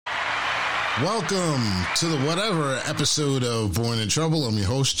Welcome to the whatever episode of Born in Trouble. I'm your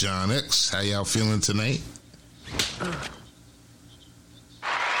host, John X. How y'all feeling tonight?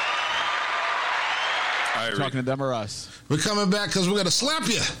 Talking to them or us? We're coming back because we're going to slap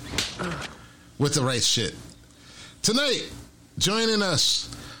you with the right shit. Tonight, joining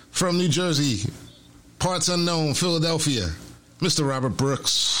us from New Jersey, parts unknown, Philadelphia, Mr. Robert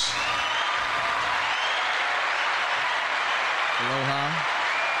Brooks. Aloha.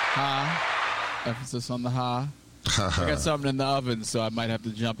 Ha. Emphasis on the ha. I got something in the oven, so I might have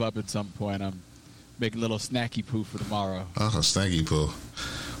to jump up at some point. I'm making a little snacky poo for tomorrow. Oh, snacky poo.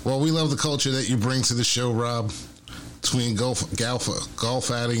 Well, we love the culture that you bring to the show, Rob, between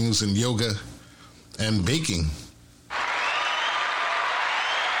golf outings and yoga and baking.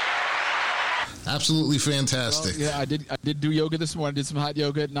 Absolutely fantastic. Well, yeah, I did do yoga this morning. Did some hot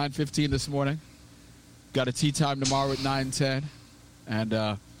yoga at 9:15 this morning. Got a tea time tomorrow at 9:10,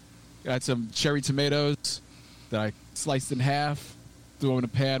 and got some cherry tomatoes that I sliced in half, threw them in a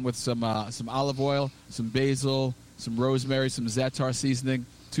pan with some olive oil, some basil, some rosemary, some za'atar seasoning,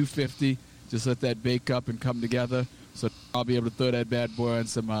 250. Just let that bake up and come together. So I'll be able to throw that bad boy on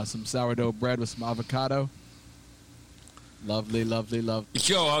some sourdough bread with some avocado. Lovely, lovely, lovely.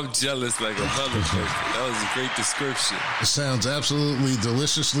 Yo, I'm jealous like a motherfucker. That was a great description. It sounds absolutely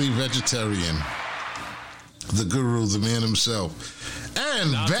deliciously vegetarian. The guru, the man himself.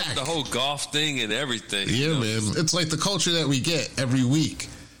 And now back. The whole golf thing and everything. Yeah, you know? Man. It's like the culture that we get every week.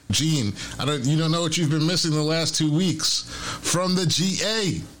 Gene, you don't know what you've been missing the last 2 weeks. From the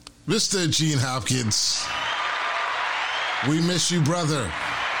GA, Mr. Gene Hopkins. We miss you, brother.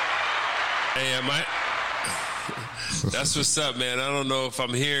 Hey, am I? That's what's up, man. I don't know if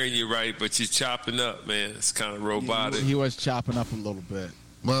I'm hearing you right, but you're chopping up, man. It's kind of robotic. He was chopping up a little bit.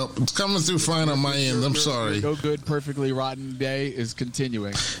 Well, it's coming through fine on my end. I'm sorry. No good, perfectly rotten day is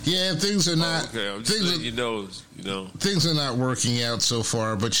continuing. Yeah, things are not. Okay, I'm just letting you know. Things are not working out so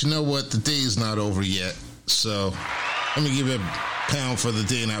far. But you know what? The day's not over yet. So let me give it a pound for the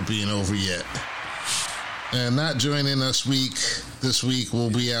day not being over yet. And not joining us this week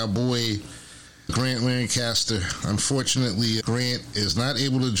will be our boy Grant Lancaster. Unfortunately, Grant is not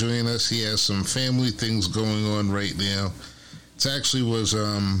able to join us. He has some family things going on right now. It actually was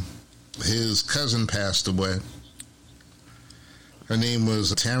his cousin passed away. Her name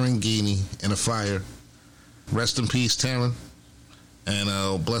was Taryn Gainey in a fire. Rest in peace, Taryn.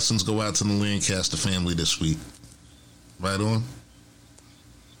 And blessings go out to the Lancaster family this week. Right on?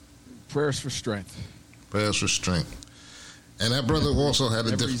 Prayers for strength. Prayers for strength. And that brother also had a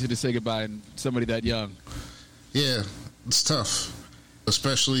never easy to say goodbye to somebody that young. Yeah, it's tough.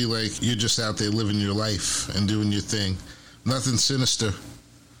 Especially like you're just out there living your life and doing your thing. Nothing sinister.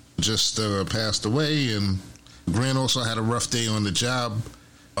 Just passed away. And Grant also had a rough day on the job.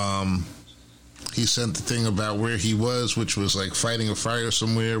 He sent the thing about where he was, which was like fighting a fire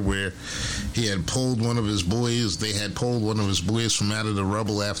somewhere where he had pulled one of his boys. They had pulled one of his boys from out of the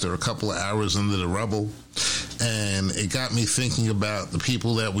rubble after a couple of hours under the rubble. And it got me thinking about the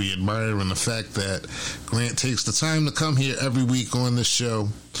people that we admire and the fact that Grant takes the time to come here every week on this show.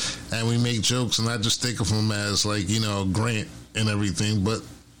 And we make jokes, and I just think of him as like, Grant and everything. But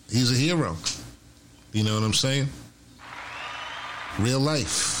he's a hero. You know what I'm saying? Real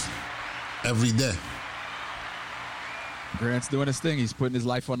life. Every day. Grant's doing his thing. He's putting his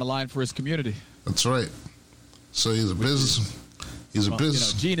life on the line for his community. That's right. So he's a business.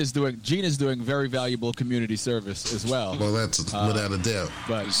 Gene is doing very valuable community service as well. Well, that's without a doubt.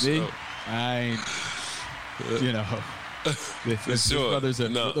 But me, I ain't.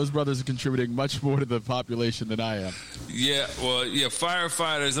 Those brothers are contributing much more to the population than I am. Yeah, well,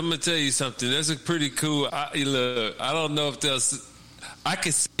 firefighters. I'm gonna tell you something. That's a pretty cool. I don't know if there's. I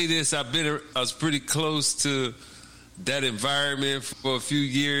can say this. I was pretty close to that environment for a few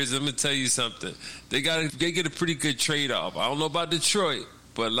years. I'm gonna tell you something. They get a pretty good trade-off. I don't know about Detroit,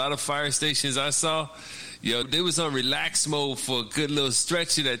 but a lot of fire stations I saw, they was on relax mode for a good little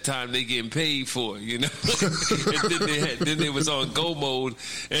stretch of that time. They getting paid for, and then they was on go mode,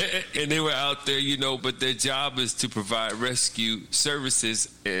 and they were out there, But their job is to provide rescue services,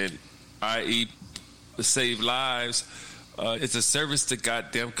 and i.e. save lives. It's a service the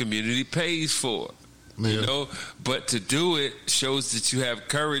goddamn community pays for. Yeah. But to do it shows that you have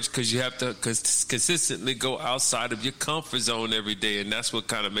courage, because you have to consistently go outside of your comfort zone every day, and that's what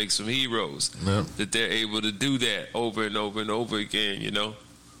kind of makes them heroes. Yep. That they're able to do that over and over and over again.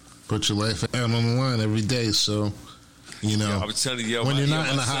 Put your life out on the line every day. So You know, I'm telling you, when you're not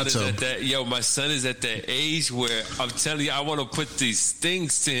in the hot tub. My son is at that age where I'm telling you, I want to put these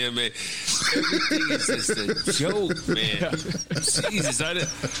things to him, and everything is just a joke, man. Jesus, I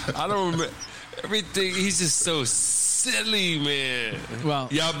don't remember everything. He's just so silly, man. Well,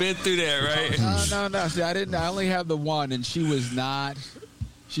 y'all been through that, right? No. See, I didn't. I only have the one, and she was not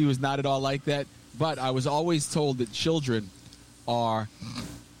at all like that. But I was always told that children are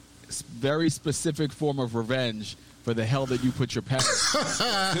a very specific form of revenge for the hell that you put your parents.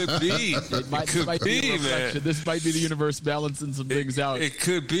 Could be. It might be, man. This might be the universe balancing some things out. It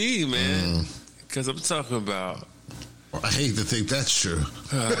could be, man. Because I'm talking about. I hate to think that's true.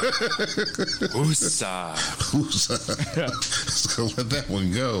 Woosah. Let's go let that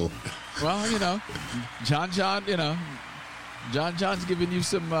one go. Well, John's giving you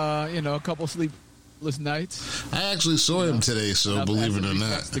some, a couple sleepless nights. I actually saw him today, so believe it or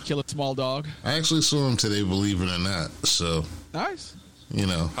not. To kill a small dog. I actually saw him today, believe it or not. So nice.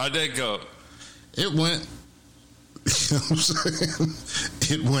 How'd that go? It went. You know what I'm saying?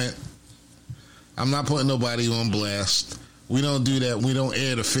 It went. I'm not putting nobody on blast. We don't do that. We don't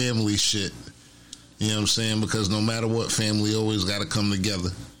air the family shit. You know what I'm saying? Because no matter what, family always got to come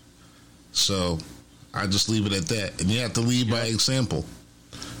together. So I just leave it at that. And you have to lead by example.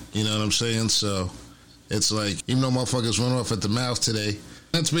 You know what I'm saying? So it's like, even though motherfuckers run off at the mouth today,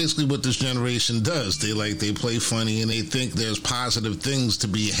 that's basically what this generation does. They play funny and they think there's positive things to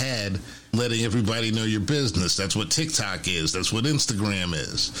be had, letting everybody know your business. That's what TikTok is. That's what Instagram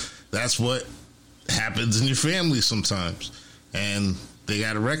is. That's what happens in your family sometimes. And they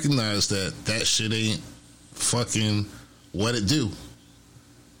got to recognize that shit ain't fucking what it do.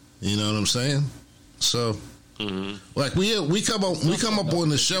 You know what I'm saying? So, like we come up on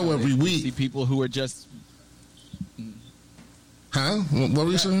the show every week. See people who are just. Huh? What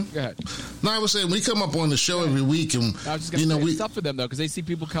were you saying? Go ahead. No, I was saying we come up on the show every week, and I was just gonna say it's tough for them though because they see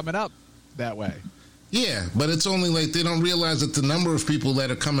people coming up that way. Yeah, but it's only like they don't realize that the number of people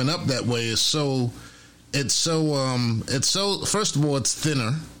that are coming up that way is so. It's so. First of all, it's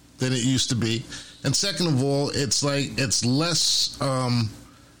thinner than it used to be, and second of all, it's less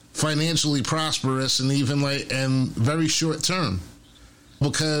financially prosperous and and very short term,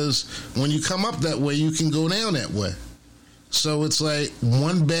 because when you come up that way, you can go down that way. So it's like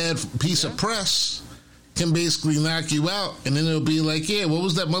one bad piece of press can basically knock you out, and then it'll be like, yeah, what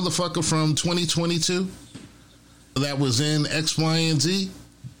was that motherfucker from 2022 that was in X, Y, and Z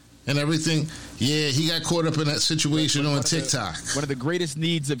and everything? Yeah, he got caught up in that situation on TikTok. One of the greatest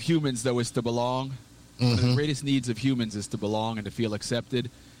needs of humans, though, is to belong. One of the greatest needs of humans is to belong and to feel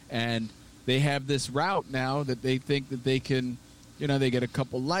accepted. And they have this route now that they think that they can, they get a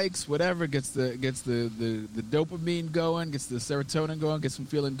couple likes, whatever, gets the dopamine going, gets the serotonin going, gets them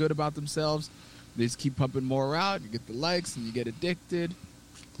feeling good about themselves. They just keep pumping more out. You get the likes and you get addicted.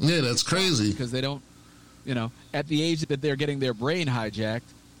 Yeah, that's crazy. Because they don't, at the age that they're getting their brain hijacked,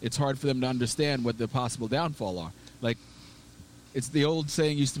 it's hard for them to understand what the possible downfall are. Like, it's the old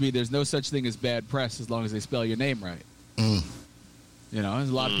saying used to be, there's no such thing as bad press as long as they spell your name right. There's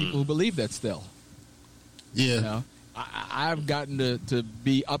a lot of people who believe that still. Yeah. I've gotten to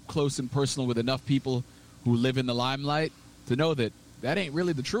be up close and personal with enough people who live in the limelight to know that ain't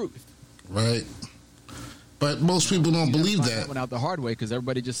really the truth. Right. But most people don't believe that. That went out the hard way because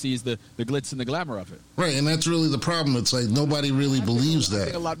everybody just sees the glitz and the glamour of it. Right, and that's really the problem. It's like nobody really believes that. I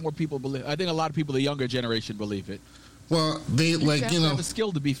think a lot more people believe. I think a lot of people, the younger generation, believe it. Well, they have to have a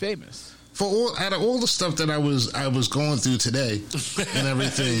skill to be famous. Out of all the stuff that I was going through today and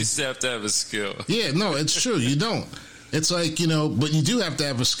everything, you still have to have a skill. Yeah, no, it's true. You don't. It's like, but you do have to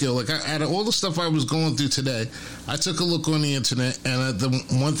have a skill. Like, out of all the stuff I was going through today, I took a look on the internet, and the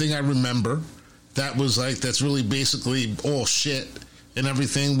one thing I remember that was like, that's really basically all shit and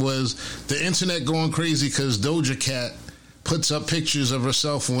everything, was the internet going crazy because Doja Cat puts up pictures of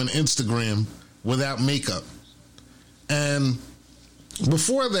herself on Instagram without makeup. And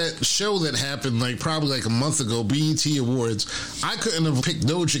before that show that happened, probably a month ago, BET Awards, I couldn't have picked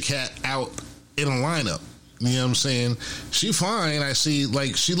Doja Cat out in a lineup. You know what I'm saying? She fine. I see,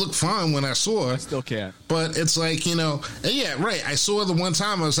 she looked fine when I saw her. I still can't. But it's yeah, right. I saw her the one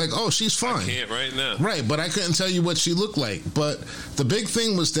time. I was like, oh, she's fine. I can't right now. Right, but I couldn't tell you what she looked like. But the big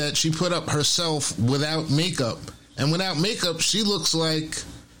thing was that she put up herself without makeup. And without makeup, she doesn't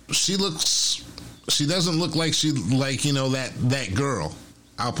look like that girl.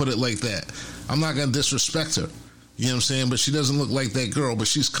 I'll put it like that. I'm not going to disrespect her. You know what I'm saying? But she doesn't look like that girl. But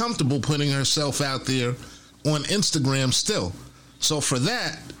she's comfortable putting herself out there on Instagram still. So for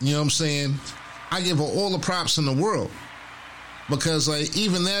that, you know what I'm saying, I give her all the props in the world. because like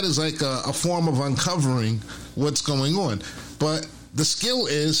even that is like a form of uncovering what's going on. But the skill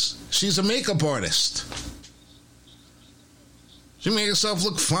is she's a makeup artist. She made herself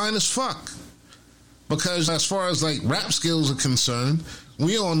look fine as fuck. Because as far as like rap skills are concerned,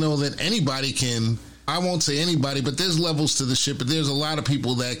 we all know that anybody can, I won't say anybody, but there's levels to the shit, but there's a lot of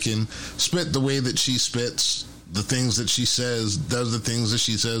people that can spit the way that she spits, the things that she says, does the things that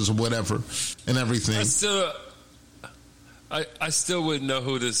she says, or whatever, and everything. I still wouldn't know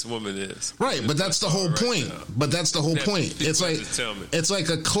who this woman is. Right, but that's the whole point. But that's the whole point. It's like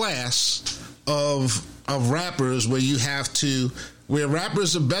a class of rappers where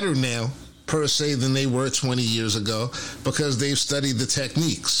rappers are better now, per se, than they were 20 years ago because they've studied the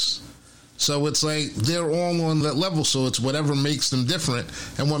techniques. So it's like they're all on that level, so it's whatever makes them different.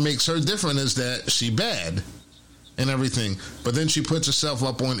 And what makes her different is that she bad and everything. But then she puts herself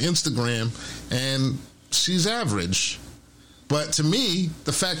up on Instagram and she's average. But to me,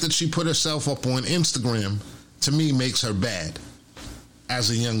 the fact that she put herself up on Instagram, to me, makes her bad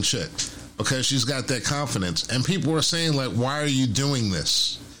as a young chick because she's got that confidence. And people are saying, like, why are you doing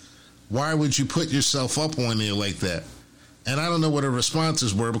this? Why would you put yourself up on there like that? And I don't know what her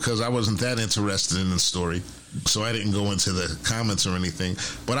responses were because I wasn't that interested in the story. So I didn't go into the comments or anything.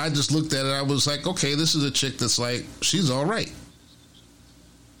 But I just looked at it. I was like, okay, this is a chick that's like, she's all right.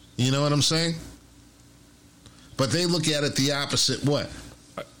 You know what I'm saying? But they look at it the opposite. What?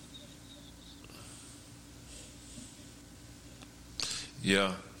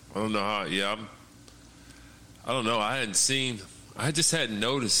 Yeah. I don't know how. Yeah. I don't know. I just hadn't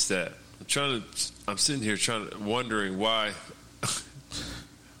noticed that. I'm sitting here wondering why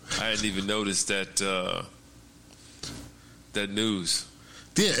I hadn't even noticed that news.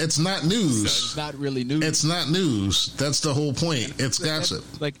 Yeah, it's not news. It's not really news. It's not news. That's the whole point. It's gossip.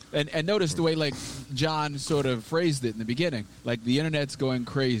 And notice the way like John sort of phrased it in the beginning. Like the internet's going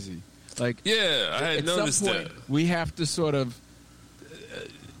crazy. Like yeah, I had noticed that. We have to sort of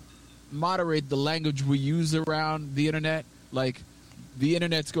moderate the language we use around the internet. Like the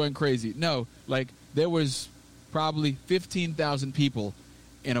internet's going crazy. No, like there was probably 15,000 people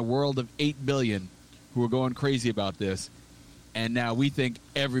in a world of 8 billion who were going crazy about this. And now we think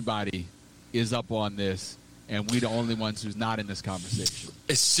everybody is up on this, and we're the only ones who's not in this conversation.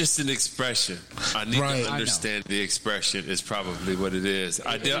 It's just an expression. I need to understand the expression is probably what it is.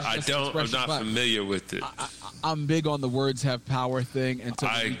 I'm not familiar with it. I'm big on the words have power thing, and so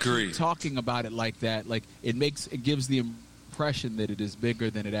I agree. Talking about it like that, like it gives the impression that it is bigger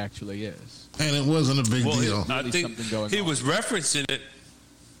than it actually is. And it wasn't a big deal. I think he was referencing it.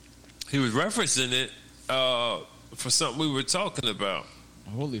 He was referencing it for something we were talking about.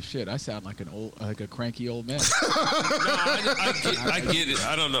 Holy shit! I sound like a cranky old man. I get it.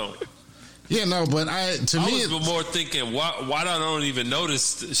 I don't know. Yeah, no, but I was more thinking why I don't even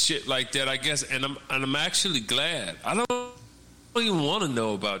notice shit like that. I guess, and I'm actually glad. I don't even want to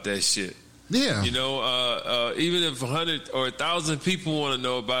know about that shit. Yeah, you know, even if 100 or 1,000 people want to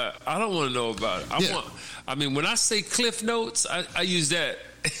know about it, I don't want to know about it. I mean, when I say Cliff Notes, I use that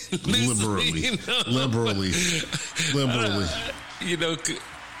liberally. You know? Liberally. You know,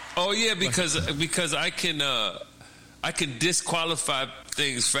 oh yeah, because I can disqualify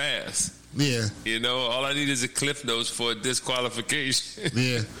things fast. Yeah. You know, all I need is a Cliff Notes for a disqualification.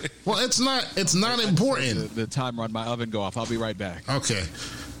 Yeah. Well, it's not important. The timer on my oven go off. I'll be right back. Okay.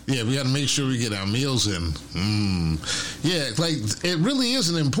 Yeah, we got to make sure we get our meals in. Yeah, like it really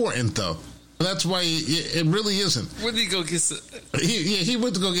isn't important though. That's why it really isn't. Where did he go get some? He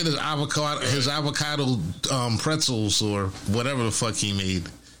went to go get his avocado pretzels or whatever the fuck he made.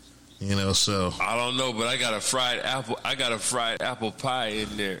 You know, so I don't know, but I got a fried apple pie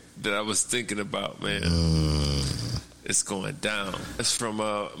in there that I was thinking about, man. It's going down. It's from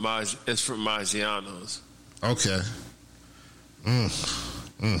Maggiano's. Okay.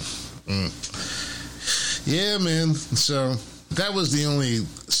 Yeah, man. So that was the only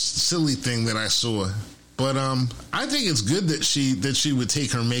silly thing that I saw. But I think it's good that she would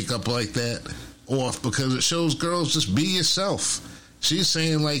take her makeup like that off because it shows girls just be yourself. She's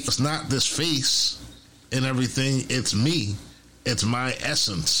saying like it's not this face and everything, it's me. It's my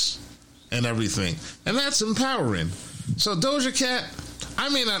essence and everything. And that's empowering. So Doja Cat, I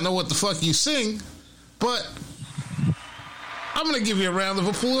may not know what the fuck you sing, but I'm going to give you a round of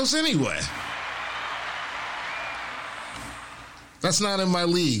applause anyway. That's not in my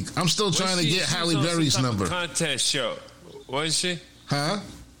league. I'm still trying to get Halle Berry's number. Contest show, wasn't she? Huh?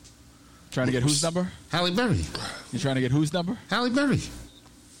 Trying to get whose number? Halle Berry. You trying to get whose number? Halle Berry.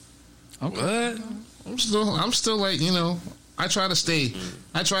 Okay. What? I'm still like, you know, I try to stay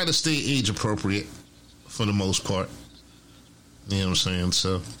age appropriate for the most part. You know what I'm saying?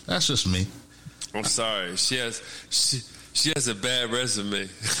 So that's just me. I'm sorry. She has a bad resume.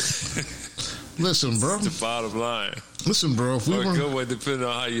 Listen, bro. That's the bottom line. Listen, bro. If we or were, a good one, depending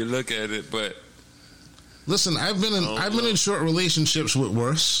on how you look at it. But listen, I've been in short relationships with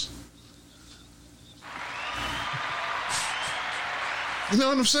worse. You know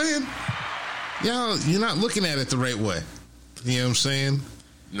what I'm saying? Y'all, you're not looking at it the right way. You know what I'm saying?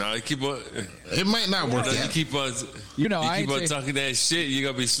 No, you keep on. It might not work out. You keep on. You know, you keep on talking that shit. You're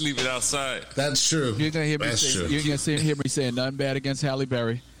gonna be sleeping outside. That's true. You're gonna hear me That's true. You're gonna hear me saying nothing bad against Halle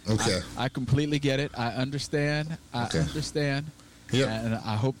Berry. Okay. I completely get it. I understand. I understand. Yep. And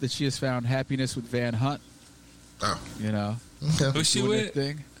I hope that she has found happiness with Van Hunt. Oh. You know. Okay. Who's she Doing with? their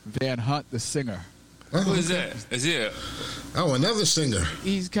thing. Van Hunt, the singer. Oh, Who is that? Is he a? Oh, another singer.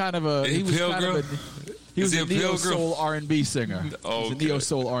 He's kind of a. He was kind of a. He was a neo soul R&B singer. Oh, He's a neo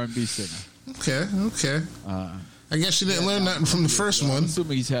soul R&B singer. Okay. I guess you didn't learn nothing from the first one. I'm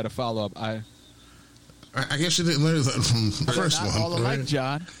assuming he's had a follow up. I guess you didn't learn nothing from the first one. They're not all alike,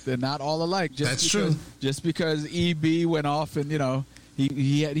 John. They're not all alike. That's true. Just because EB went off and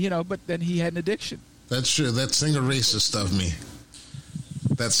he had but then he had an addiction. That's true. That singer racist stuff, me.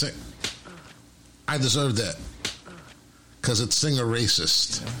 I deserve that because it's singer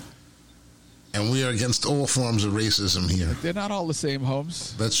racist. Yeah. And we are against all forms of racism here. They're not all the same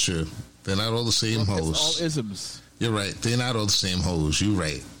homes. That's true. They're not all the same hoes. It's all isms. You're right. They're not all the same hoes. You're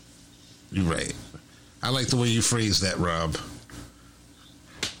right. I like the way you phrase that, Rob.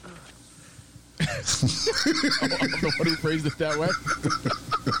 I'm the one who phrased it that way.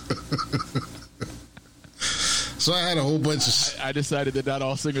 So I had a whole bunch of... I decided that not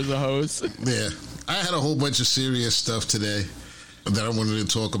all singers are hoes. Yeah. I had a whole bunch of serious stuff today that I wanted to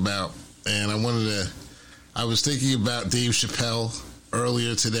talk about. And I was thinking about Dave Chappelle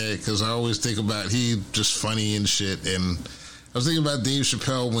earlier today because I always think about he just funny and shit. And I was thinking about Dave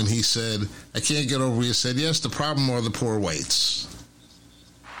Chappelle when he said, I can't get over it. He said, yes, the problem are the poor whites.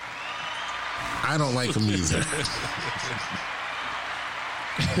 I don't like them either.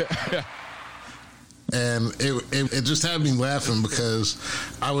 And it just had me laughing because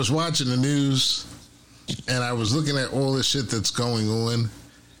I was watching the news and I was looking at all the shit that's going on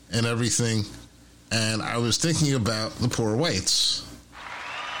and everything, and I was thinking about the poor whites.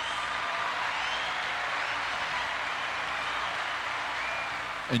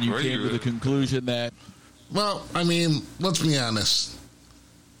 And you came to the conclusion that... Well, I mean, let's be honest.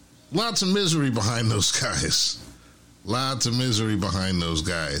 Lots of misery behind those guys. Lots of misery behind those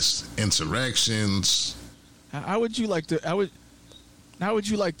guys. Insurrections. How would you like to... How would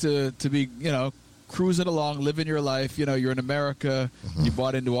you like to be, cruising along, living your life? You're in America. Mm-hmm. You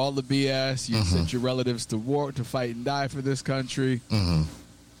bought into all the BS. You sent your relatives to war to fight and die for this country. Mm-hmm.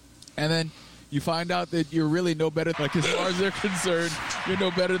 And then you find out that you're really no better. Like, as far as they're concerned, you're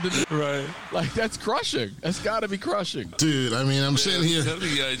no better than right. Like, that's crushing. That's got to be crushing, dude. I mean, I'm sitting here.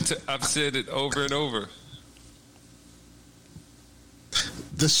 I've said it over and over.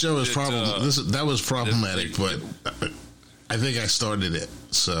 This show is that was problematic, but I think I started it.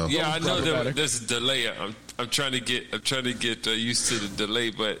 So yeah, I know there's a delay. I'm trying to get used to the delay,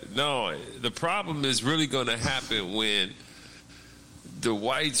 but no, the problem is really going to happen when the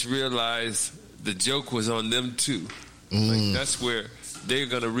whites realize the joke was on them too. Like, that's where they're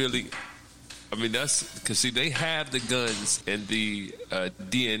going to really. I mean, that's because see, they have the guns and the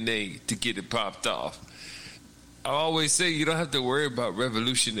DNA to get it popped off. I always say you don't have to worry about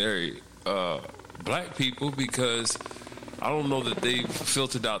revolutionary black people because I don't know that they've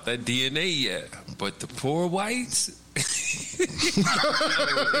filtered out that DNA yet. But the poor whites, if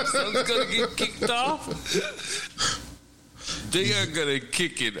something's going to get kicked off, they are going to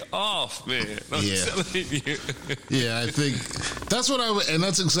kick it off, man. I'm telling you. Yeah, I think that's what and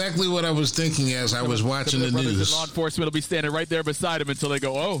that's exactly what I was thinking as I was watching the news. Law enforcement will be standing right there beside him until they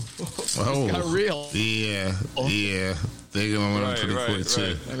go, it's got real. Yeah. They're going to learn pretty quick,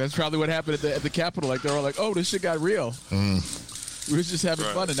 too. And that's probably what happened at the Capitol. Like, they're all like, this shit got real. We were just having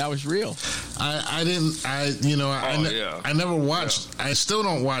fun, and now it's real. I never watched. Yeah. I still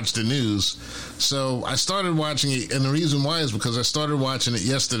don't watch the news. So I started watching it, and the reason why is because I started watching it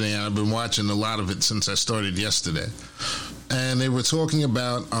yesterday, and I've been watching a lot of it since I started yesterday. And they were talking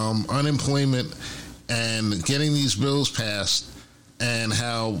about unemployment and getting these bills passed, and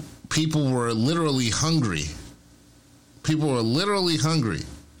how people were literally hungry. People were literally hungry.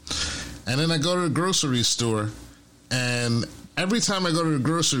 And then I go to the grocery store, and every time I go to the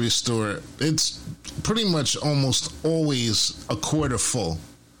grocery store, it's pretty much almost always a quarter full,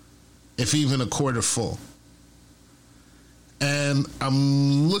 if even a quarter full. And And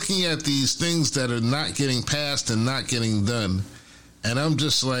I'm looking at these things that are not getting passed and not getting done. And I'm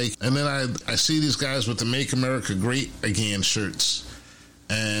just like, and then I see these guys with the Make America Great Again shirts.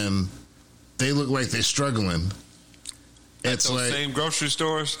 And they look like they're struggling. It's those like same grocery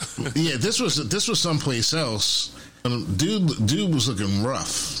stores. Yeah, this was someplace else. Dude was looking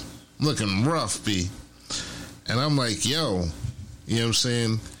rough, B. And I'm like, yo, you know what I'm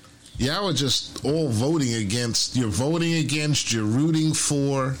saying? Y'all are just all voting against. You're voting against. You're rooting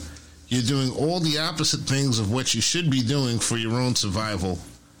for. You're doing all the opposite things of what you should be doing for your own survival.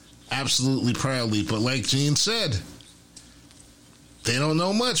 Absolutely proudly, but like Gene said, they don't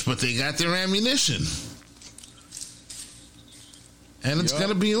know much, but they got their ammunition. And it's going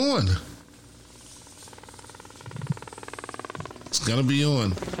to be on. It's going to be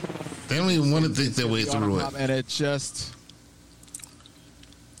on. They don't even want to think their way through it. And it just...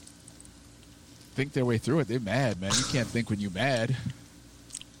 think their way through it. They're mad, man. You can't think when you're mad.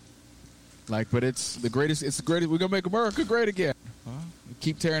 Like, but it's the greatest. We're going to make America great again.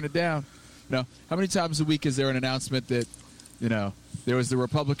 Keep tearing it down. You know, how many times a week is there an announcement that, you know, there was the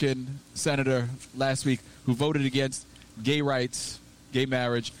Republican senator last week who voted against gay rights, gay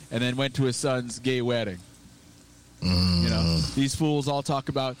marriage, and then went to his son's gay wedding. You know, these fools all talk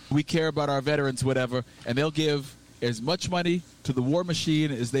about, we care about our veterans, whatever, and they'll give as much money to the war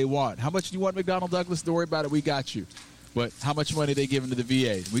machine as they want. How much do you want, McDonnell Douglas? Don't worry about it. We got you. But how much money they giving to the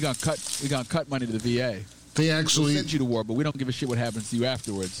VA? We're gonna cut money to the VA. They actually we'll send you to war, but we don't give a shit what happens to you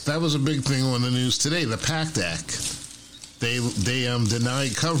afterwards. That was a big thing on the news today. The PACT Act. They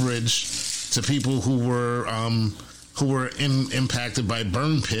denied coverage to people who were impacted by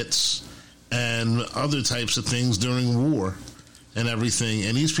burn pits and other types of things during war and everything.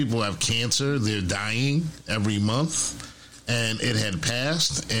 And these people have cancer. They're dying every month. And it had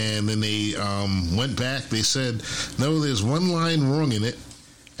passed, and then they went back. They said, no, there's one line wrong in it.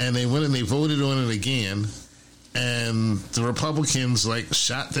 And they went and they voted on it again. And the Republicans, like,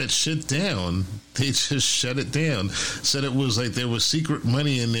 shot that shit down. They just shut it down. Said it was like there was secret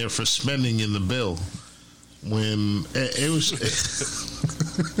money in there for spending in the bill. When it was...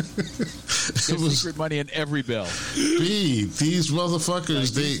 There's secret money in every bill. These motherfuckers,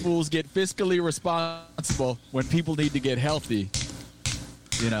 like, these fools get fiscally responsible when people need to get healthy.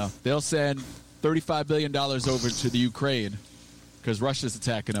 You know, they'll send $35 billion over to the Ukraine because Russia's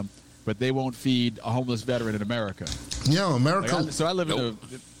attacking them, but they won't feed a homeless veteran in America. Yeah, America. Like I live in a,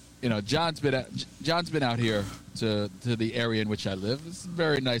 you know, John's been out here to the area in which I live. It's a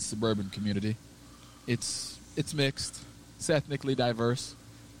very nice suburban community. It's mixed, it's ethnically diverse.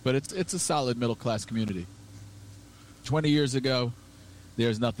 But it's a solid middle-class community. 20 years ago,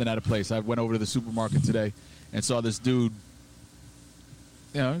 there's nothing out of place. I went over to the supermarket today and saw this dude,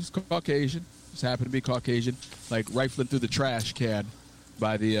 you know, he's Caucasian, just happened to be Caucasian, like rifling through the trash can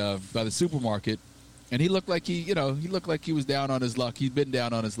by the supermarket. And he looked like he was down on his luck. He's been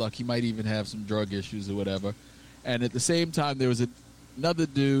down on his luck. He might even have some drug issues or whatever. And at the same time, there was another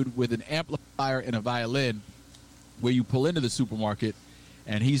dude with an amplifier and a violin where you pull into the supermarket,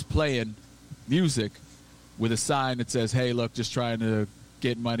 and he's playing music with a sign that says, hey, look, just trying to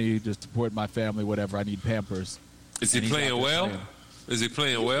get money to support my family, whatever. I need Pampers. Is he playing well? Is he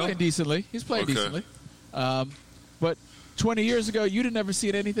playing well? He's playing decently. He's playing decently. But 20 years ago, you'd have never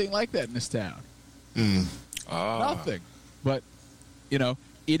seen anything like that in this town. Nothing. But, you know,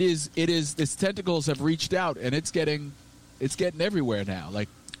 its tentacles have reached out, and it's getting everywhere now. Like,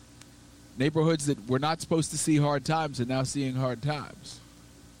 neighborhoods that were not supposed to see hard times are now seeing hard times.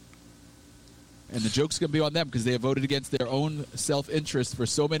 And the joke's going to be on them because they have voted against their own self-interest for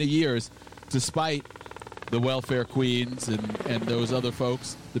so many years, despite the welfare queens and those other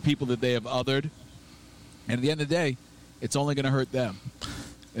folks, the people that they have othered. And at the end of the day, it's only going to hurt them.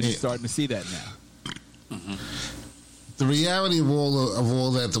 And you're starting to see that now. Mm-hmm. The reality of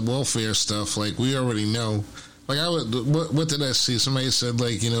all that, the welfare stuff, like, we already know. Like, what did I see? Somebody said,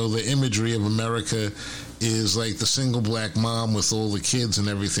 like, you know, the imagery of America is like the single black mom with all the kids and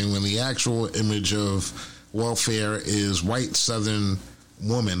everything, when the actual image of welfare is white Southern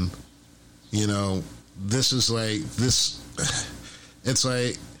woman. You know, this is like this. It's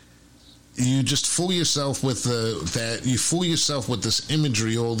like you just fool yourself with you fool yourself with this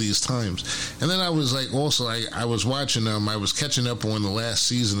imagery all these times. And then I was like, also, I was watching I was catching up on the last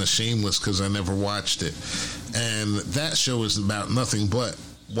season of Shameless because I never watched it, and that show is about nothing but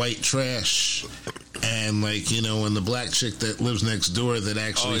white trash. And, like, you know, and the black chick that lives next door that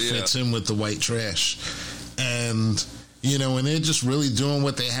actually fits in with the white trash. And, you know, and they're just really doing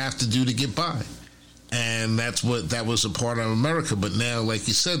what they have to do to get by. And And that was a part of America. But now, like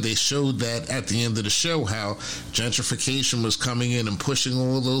you said, they showed that at the end of the show how gentrification was coming in and pushing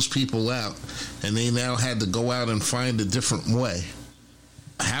all of those people out, and they now had to go out and find a different way.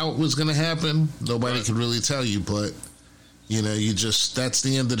 How it was going to happen, nobody could really tell you, but that's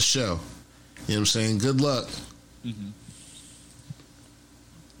the end of the show. You know what I'm saying? Good luck. Mm-hmm.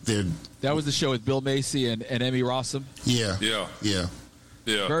 That was the show with Bill Macy and Emmy Rossum. Yeah.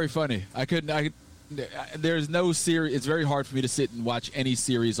 Very funny. There's no series. It's very hard for me to sit and watch any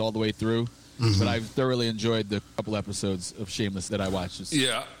series all the way through. Mm-hmm. But I've thoroughly enjoyed the couple episodes of Shameless that I watched.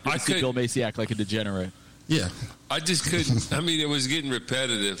 I see Bill Macy act like a degenerate. Yeah. I just couldn't. I mean, it was getting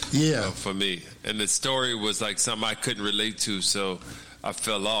repetitive for me. And the story was like something I couldn't relate to, so I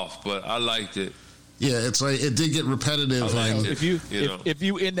fell off. But I liked it. Yeah, it's like it did get repetitive. If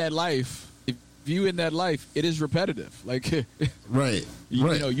you in that life, it is repetitive. Like, right.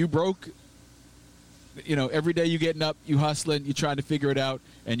 You broke. Every day you getting up, you hustling, you trying to figure it out,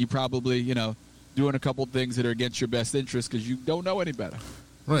 and you probably, doing a couple things that are against your best interest because you don't know any better.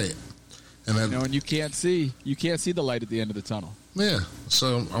 Right. And you can't see the light at the end of the tunnel. Yeah.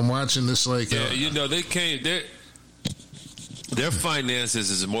 So I'm watching this like. They can't. Their finances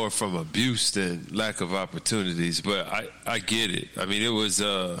is more from abuse than lack of opportunities, but I get it. I mean, it was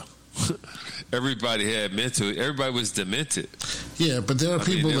everybody had everybody was demented. Yeah, but there are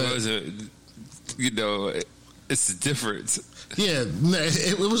people that wasn't, it's the difference. Yeah,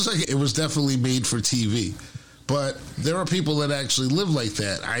 it was definitely made for TV. But there are people that actually live like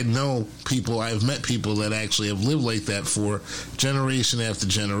that. I've met people that actually have lived like that for generation after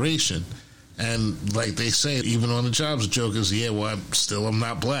generation. And like they say, even on the jobs, the joke is, I'm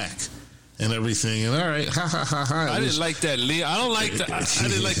not black and everything. And all right, ha ha ha ha. I didn't like that Liam. I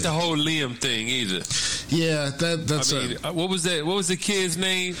didn't like the whole Liam thing either. Yeah, that's. What was that? What was the kid's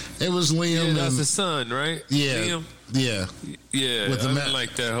name? It was Liam. Yeah, that's the son, right? Yeah, Liam. Yeah. Yeah, I didn't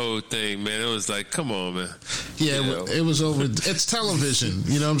like that whole thing, man. It was like, come on, man. Yeah, it was over. It's television.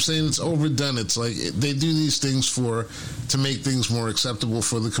 You know what I'm saying? It's overdone. It's like they do these things to make things more acceptable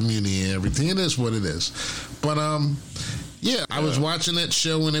for the community and everything. It is what it is. But, I was watching that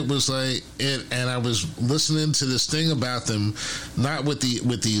show and it was like, and I was listening to this thing about them, not with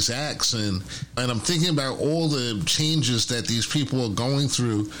these acts, and I'm thinking about all the changes that these people are going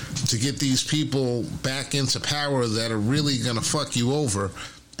through to get these people back into power that are really going to fuck you over,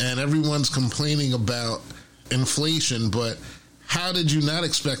 and everyone's complaining about inflation, but how did you not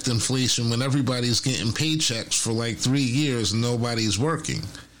expect inflation when everybody's getting paychecks for like 3 years and nobody's working?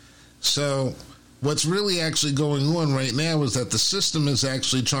 So what's really actually going on right now is that the system is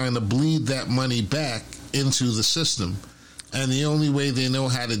actually trying to bleed that money back into the system. And the only way they know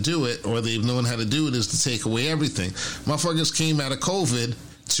how to do it, or they've known how to do it, is to take away everything. Motherfuckers came out of COVID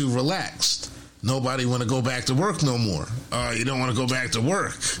too relaxed. Nobody want to go back to work no more. You don't want to go back to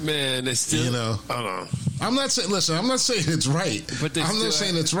work. Man, it's still, I don't know. I'm not saying it's right. But I'm not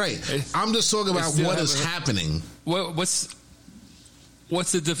saying it's right. I'm just talking about what is happening. What's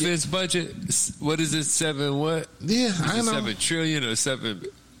the defense budget? What is it? 7 what? Yeah, I know. 7 trillion or 7?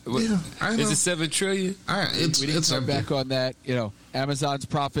 Yeah, I know. Is it 7 trillion? We need to come back on that. Amazon's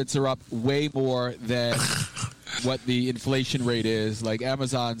profits are up way more than what the inflation rate is. Like,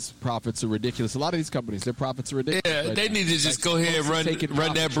 Amazon's profits are ridiculous. A lot of these companies, their profits are ridiculous. Yeah, they need to just go ahead and run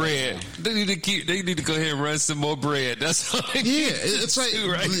that bread. They need to go ahead and run some more bread. That's all they it's like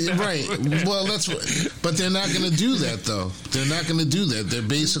right. Well, but they're not going to do that though. They're not going to do that. They're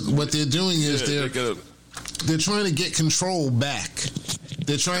basically what they're doing is they're trying to get control back.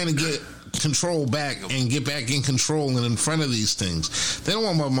 They're trying to get control back and get back in control and in front of these things. They don't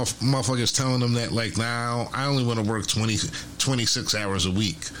want motherfuckers telling them that, like, now I only want to work 26 hours a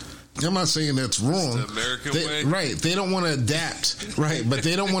week. I'm not saying that's wrong. It's the American way. Right. They don't want to adapt. Right. But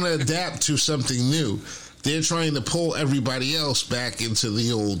they don't want to adapt to something new. They're trying to pull everybody else back into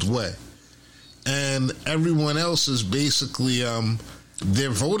the old way. And everyone else is basically, they're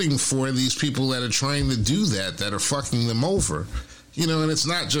voting for these people that are trying to do that are fucking them over. And it's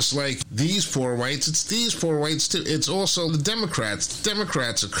not just like these poor whites, it's these poor whites too. It's also the Democrats.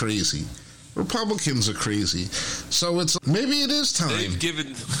 Democrats are crazy. Republicans are crazy. So maybe it is time. They've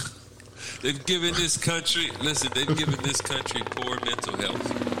given this country, they've given this country poor mental health.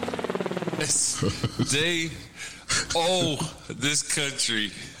 They owe this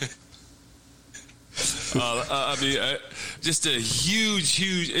country just a huge,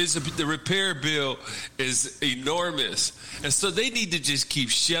 the repair bill is enormous. And so they need to just keep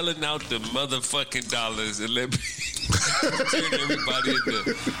shelling out the motherfucking dollars and let me turn everybody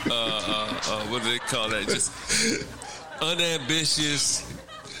into, what do they call that? Just unambitious,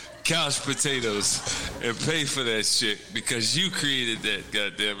 couch potatoes and pay for that shit because you created that,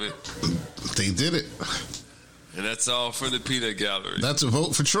 goddammit. They did it. And that's all for the peanut gallery. That's a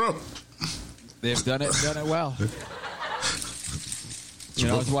vote for Trump. They've done it well. You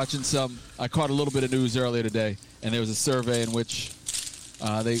know, I was watching I caught a little bit of news earlier today, and there was a survey in which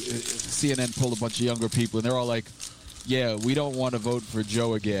CNN pulled a bunch of younger people, and they're all like, yeah, we don't want to vote for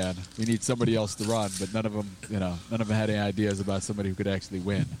Joe again. We need somebody else to run, but none of them had any ideas about somebody who could actually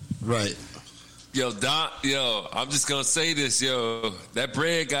win. Right. Yo, I'm just going to say this, that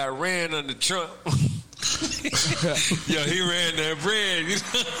bread got ran under Trump. Yo, he ran that bread. You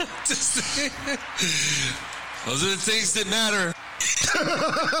know? Those are the things that matter.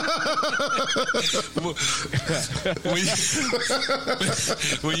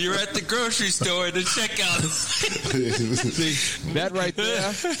 when you're at the grocery store at the checkout. See, that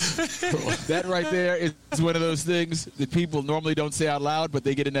right there is one of those things that people normally don't say out loud, but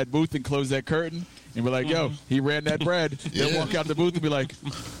they get in that booth and close that curtain and be like, yo, he ran that bread. Yeah. They'll walk out the booth and be like,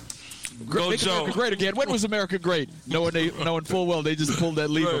 make America great again. When was America great? Knowing full well they just pulled that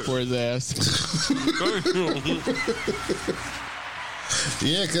lever for his ass.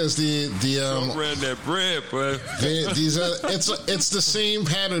 Yeah, because Trump ran that bread, bro. It's the same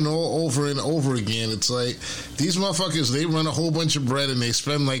pattern all over and over again. It's like these motherfuckers, they run a whole bunch of bread and they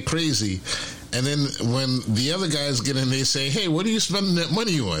spend like crazy, and then when the other guys get in, they say, "Hey, what are you spending that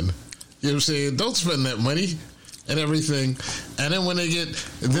money on?" You know what I'm saying? Don't spend that money. And everything, and then when they get,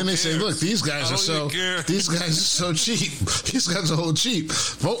 then they say, "Look, these guys are so cheap. These guys are whole cheap.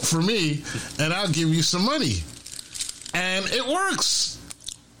 Vote for me, and I'll give you some money." And it works.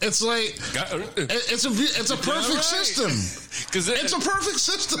 It's like it's a perfect system. Because it's a perfect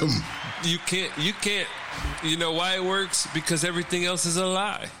system. You can't. You know why it works? Because everything else is a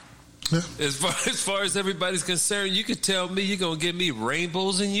lie. Yeah. As far as everybody's concerned, you could tell me you're gonna give me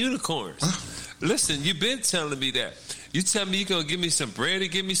rainbows and unicorns. Listen, you've been telling me that. You tell me you're going to give me some bread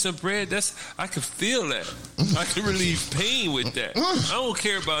and give me some bread, I can feel that. I can relieve pain with that. I don't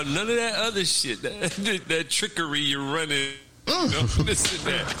care about none of that other shit, that trickery you're running. This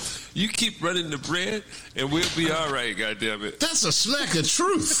and that. You keep running the bread, and we'll be all right, goddammit. That's a smack of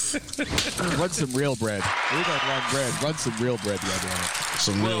truth. Run some real bread. We don't run bread. Run some real bread, goddammit.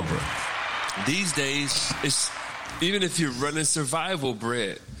 Some real bread. These days, even if you're running survival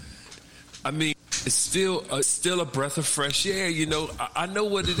bread, I mean, it's still a breath of fresh air. You know, I know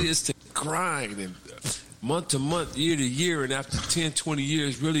what it is to grind and month to month, year to year, and after 10, 20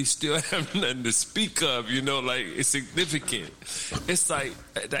 years, really still have nothing to speak of, you know, like it's significant. It's like,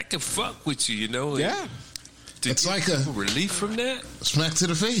 that can fuck with you, you know? Yeah. It's like a relief from that. Smack to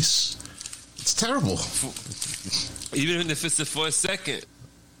the face. It's terrible. Even if it's for a second.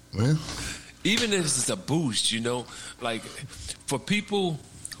 Yeah. Even if it's a boost, you know, like for people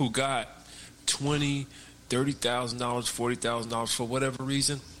who got $20,000, $30,000, $40,000 for whatever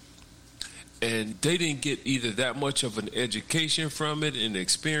reason, and they didn't get either that much of an education from it, an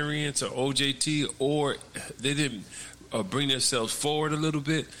experience, or OJT, or they didn't bring themselves forward a little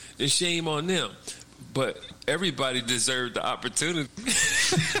bit, then shame on them. But everybody deserved the opportunity.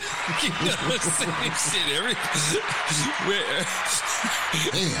 You know what I'm saying?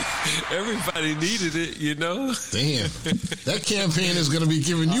 Everybody needed it, you know? Damn. That campaign is going to be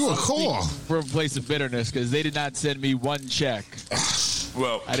giving you a call. From a place of bitterness, because they did not send me one check.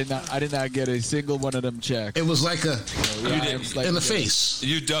 Well, I did not get a single one of them checks. It was like in the face.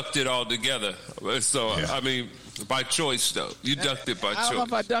 You ducked it all together. So, yeah. I mean, by choice, though. You ducked it by choice. I don't know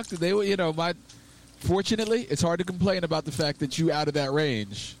if I ducked it. They were, fortunately, it's hard to complain about the fact that you out of that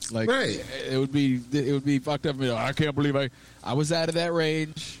range. Like, right. It would be fucked up. I can't believe I was out of that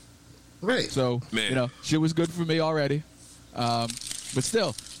range. Right. So, man. Shit was good for me already. But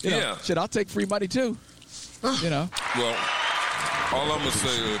still, shit, I'll take free money too. Well, all I'm gonna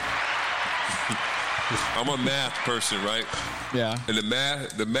say is, I'm a math person, right? Yeah. And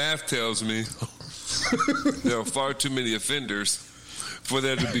the math tells me there are far too many offenders for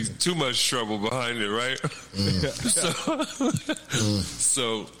there to be too much trouble behind it, right?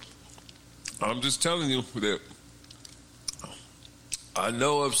 So I'm just telling you that I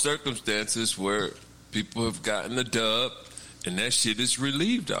know of circumstances where people have gotten a dub and that shit is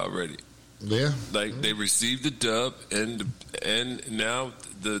relieved already. Yeah. Like they received the dub and now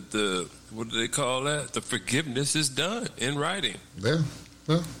the what do they call that? The forgiveness is done in writing. Yeah.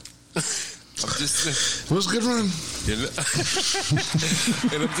 Well. I'm just saying. It was a good run.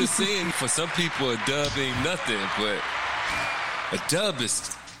 And I'm just saying, for some people, a dub ain't nothing, but a dub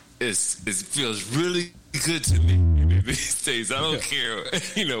feels really good to me these days. I don't care,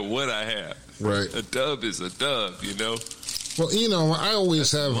 what I have. Right. A dub is a dub, Well, you know, I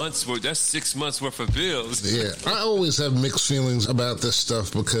always have months worth. That's 6 months worth of bills. Yeah, I always have mixed feelings about this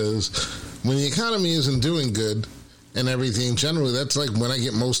stuff because when the economy isn't doing good and everything, generally that's like when I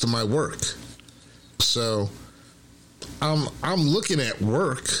get most of my work. So I'm looking at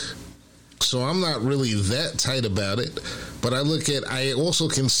work, so I'm not really that tight about it. But I also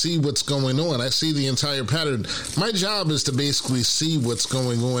can see what's going on. I see the entire pattern. My job is to basically see what's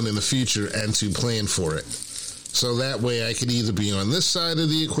going on in the future and to plan for it. So that way I could either be on this side of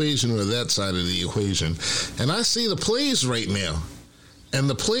the equation or that side of the equation. And I see the plays right now. And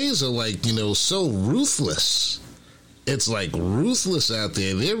the plays are like, you know, so ruthless. It's like ruthless out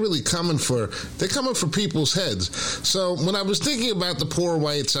there. They're really coming for people's heads. So when I was thinking about the poor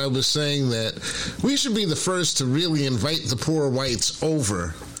whites, I was saying that we should be the first to really invite the poor whites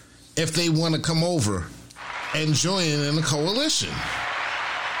over if they want to come over and join in a coalition.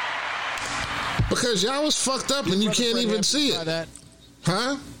 Because y'all was fucked up and you can't even see it. That?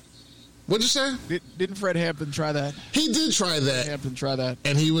 Huh? What'd you say? Didn't Fred Hampton try that? He did try that. Fred Hampton try that.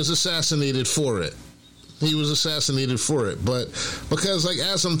 And he was assassinated for it. But because, like,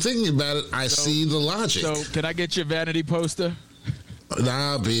 as I'm thinking about it, I see the logic. So, can I get your vanity poster?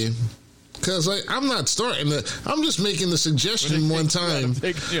 Nah, B. Because, like, I'm not starting I'm just making the suggestion one time.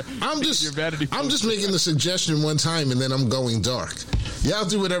 I'm just making the suggestion one time and then I'm going dark. Y'all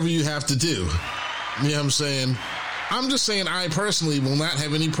do whatever you have to do. You know what I'm saying? I'm just saying I personally will not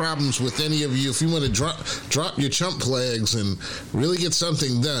have any problems with any of you if you want to drop your chump flags and really get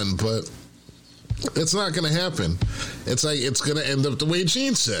something done, but it's not going to happen. It's like it's going to end up the way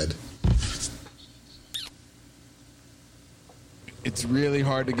Gene said. It's really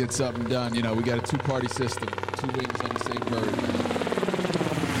hard to get something done. You know, we got a two-party system, two wings on the same bird.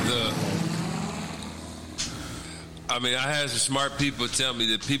 I had some smart people tell me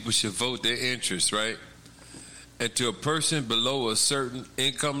that people should vote their interests, right? And to a person below a certain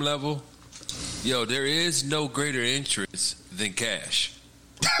income level, there is no greater interest than cash.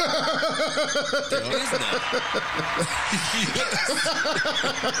 There is none.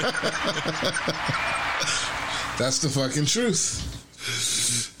 That's the fucking truth.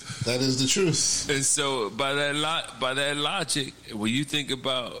 That is the truth. And so, by that logic, when you think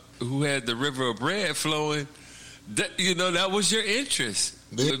about who had the river of bread flowing, that was your interest.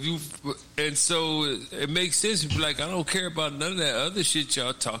 Yeah. And so it makes sense. You'd be like, I don't care about none of that other shit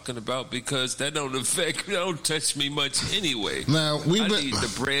y'all talking about because that don't touch me much anyway. Now I need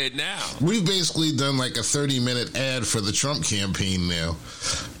the bread now. We've basically done like a 30-minute ad for the Trump campaign now,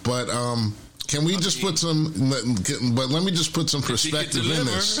 but can we put some? But let me just put some perspective in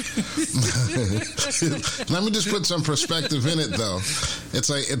this. Let me just put some perspective in it, though. It's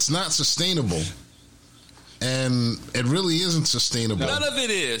like it's not sustainable. And it really isn't sustainable. None of it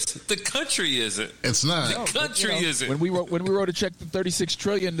is. The country isn't. It's not. The country isn't. When we wrote a check for $36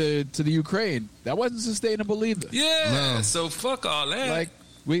 trillion to the Ukraine, that wasn't sustainable either. Yeah. No. So fuck all that. Like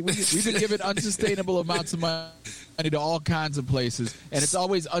we've been given unsustainable amounts of money to all kinds of places, and it's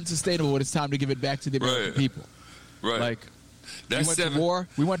always unsustainable when it's time to give it back to the American people. Right. Like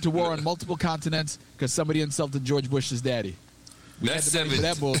we went to war on multiple continents because somebody insulted George Bush's daddy. We had the money for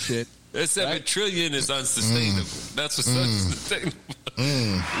that bullshit. That $7 trillion is unsustainable. That's what's unsustainable.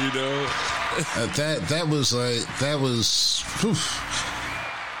 That was. Oof.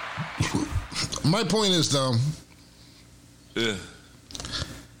 My point is though. Yeah.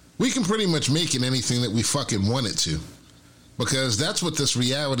 We can pretty much make it anything that we fucking want it to, because that's what this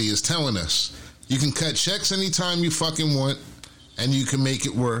reality is telling us. You can cut checks anytime you fucking want, and you can make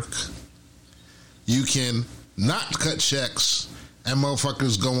it work. You can not cut checks. And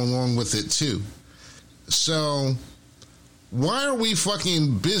motherfuckers go along with it too. So why are we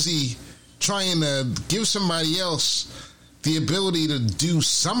fucking busy trying to give somebody else the ability to do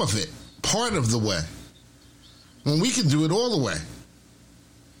some of it, part of the way, when we can do it all the way?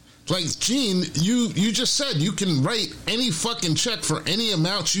 Like, Gene, you just said you can write any fucking check for any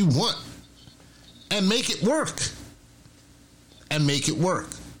amount you want and make it work. But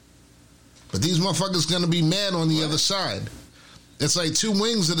these motherfuckers gonna be mad on the other side. It's like two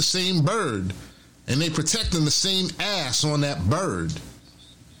wings of the same bird, and they protecting the same ass on that bird.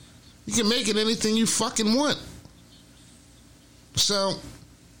 You can make it anything you fucking want. So,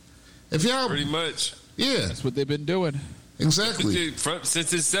 if y'all... Pretty much. Yeah. That's what they've been doing. Exactly.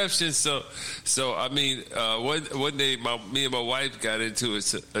 Since inception. So one day, me and my wife got into it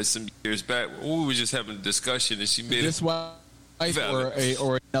some years back. We were just having a discussion, and she made this wife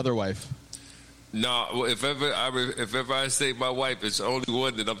or another wife? No, well, if ever I say my wife, it's only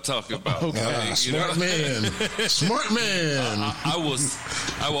one that I'm talking about. Okay. Smart man. Smart man. I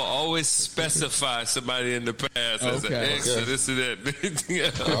will always specify somebody in the past as an ex or this and that.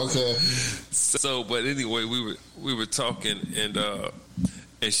 Okay. So, but anyway, we were talking, and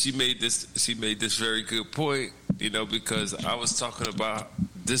she made this very good point, because I was talking about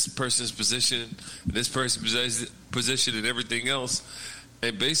this person's position, this person's position, and everything else.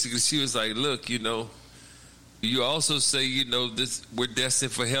 And basically, she was like, "Look, you also say, this we're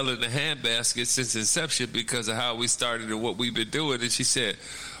destined for hell in a handbasket since inception because of how we started and what we've been doing." And she said,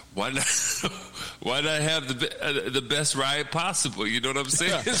 "Why not? Why not have the best ride possible?" You know what I'm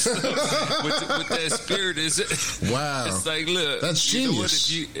saying? So, with that spirit, wow. It's like, look, that's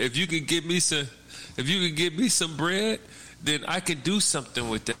genius. If you could give me some bread, then I can do something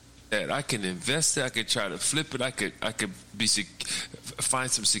with that. I can invest it. I can try to flip it. I could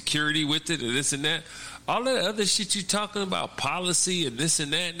find some security with it, and this and that. All that other shit you talking about, policy and this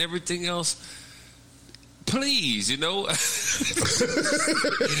and that and everything else. Please, well,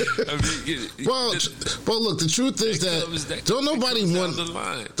 look. The truth is that don't nobody want.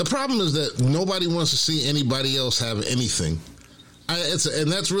 The problem is that nobody wants to see anybody else have anything. And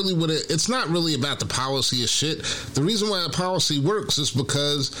that's really what it's not really about the policy of shit. The reason why the policy works is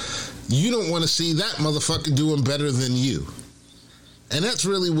because you don't want to see that motherfucker doing better than you. And that's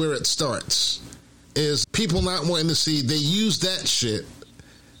really where it starts, is people not wanting to see. They use that shit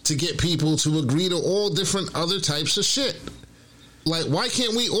to get people to agree to all different other types of shit. Like, why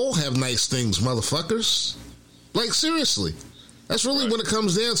can't we all have nice things, motherfuckers? Like, seriously. That's really what it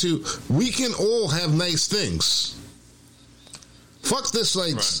comes down to. We can all have nice things. Fuck this,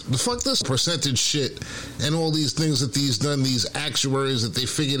 fuck this percentage shit and all these things that these actuaries that they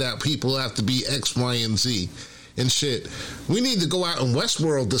figured out people have to be X, Y, and Z and shit. We need to go out and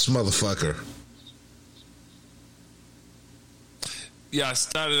Westworld this motherfucker. Yeah, I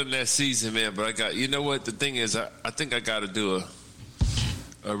started on that season, man, but the thing is, I think I got to do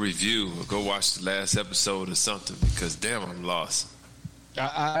a review or go watch the last episode or something because, damn, I'm lost.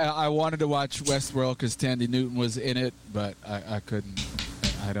 I wanted to watch Westworld because Tandy Newton was in it, but I couldn't.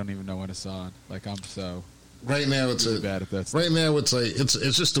 I don't even know when it's on. Like, I'm so right now it's really bad at that stuff. Right now it's like it's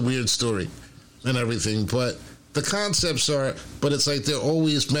just a weird story and everything, but the concepts are. But it's like they're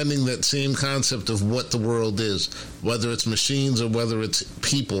always mending that same concept of what the world is, whether it's machines or whether it's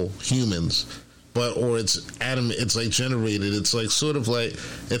people, humans. Or it's it's like generated. It's like sort of like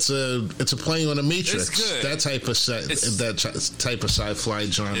it's a play on a Matrix. That type of sci-fi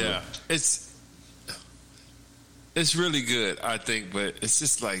genre. Yeah, it's really good, I think. But it's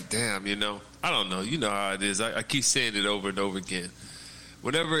just like, damn, I don't know. You know how it is. I keep saying it over and over again.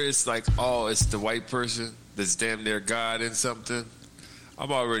 Whenever it's like, oh, it's the white person that's damn near God in something,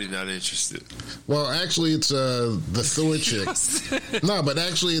 I'm already not interested. Well, actually, it's the Thor chick. No, but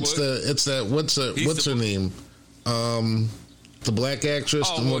actually, it's what's her name? The black actress.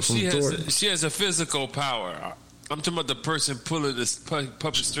 Oh, well, she has a physical power. I'm talking about the person pulling the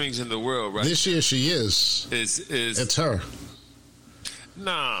puppet strings in the world, right? This year she is. It's her.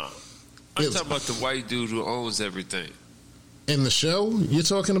 Nah, I'm talking about the white dude who owns everything. In the show you're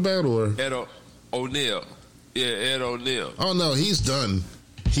talking about, or Ed O'Neill? Yeah, Ed O'Neill. Oh no, he's done.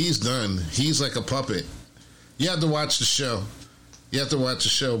 He's like a puppet. You have to watch the show.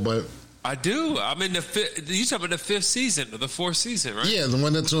 But I do. I'm in the fifth. You talking about the fifth season or the fourth season, right? Yeah, the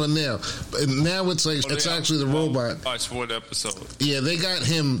one that's on now. But now it's like it's actually the robot. Watch one episode. Yeah, they got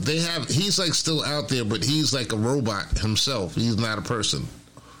him. He's like still out there, but he's like a robot himself. He's not a person.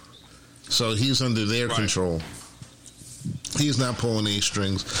 So he's under their control. He's not pulling any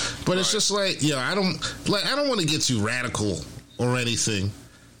strings. But it's just like, I don't want to get too radical or anything.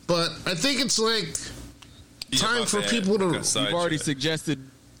 But I think it's like time for people to. You've already suggested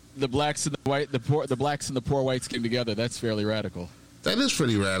the blacks and the white, the blacks and the poor whites came together. That's fairly radical. That is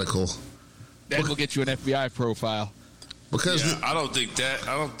pretty radical. That will get you an FBI profile. Because I don't think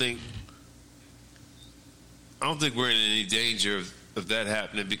we're in any danger of that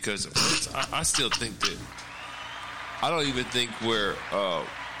happening because I still think that. I don't even think we're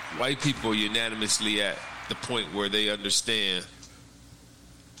white people unanimously at the point where they understand.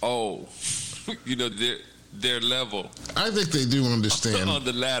 Their level. I think they do understand on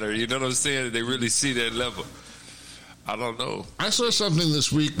the ladder. You know what I'm saying? They really see their level. I don't know. I saw something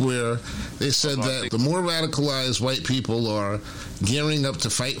this week where they said that the more radicalized white people are gearing up to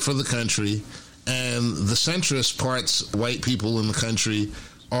fight for the country, and the centrist parts, white people in the country,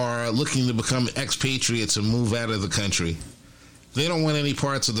 are looking to become expatriates and move out of the country. They don't want any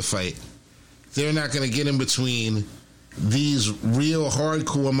parts of the fight. They're not going to get in between these real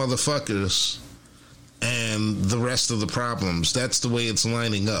hardcore motherfuckers than the rest of the problems. That's the way it's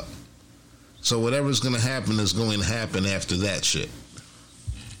lining up. So whatever's going to happen is going to happen after that shit.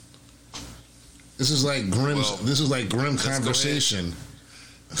 This is like grim conversation.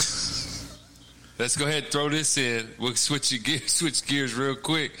 Let's go ahead and throw this in. We'll switch gears real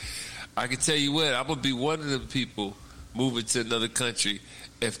quick. I can tell you what, I'm going to be one of them people moving to another country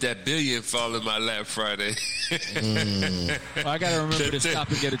if that billion fall in my lap Friday. Well, I got to remember to stop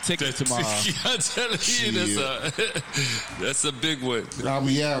and get a ticket tomorrow. I'm telling you, that's a big one. I'll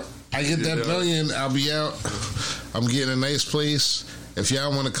be out. I get that billion, I'll be out. I'm getting a nice place. If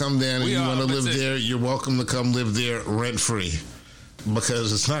y'all want to come down and you want to live there, you're welcome to come live there rent-free.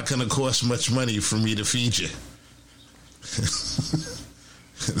 Because it's not going to cost much money for me to feed you.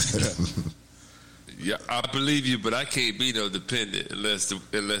 Yeah, I believe you, but I can't be no dependent unless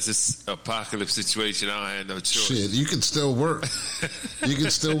it's apocalypse situation. I don't have no choice. Shit, you can still work. You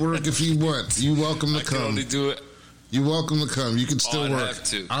can still work if you want. You welcome to come. I can only do it. You're welcome to come. You can still work. Have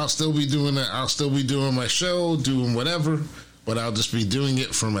to. I'll still be doing that. I'll still be doing my show, doing whatever, but I'll just be doing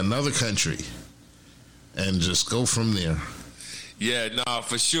it from another country, and just go from there. Yeah, no,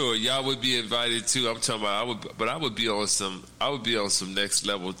 for sure. Y'all would be invited too. I'm talking about I would be on some next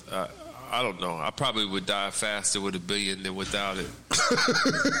level. I don't know. I probably would die faster with $1 billion than without it.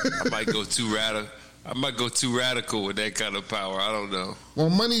 I might go too radical with that kind of power. I don't know. Well,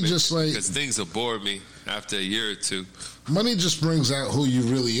 money just like because things will bore me after a year or two. Money just brings out who you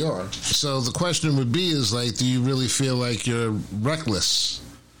really are. So the question would be is like, do you really feel like you're reckless?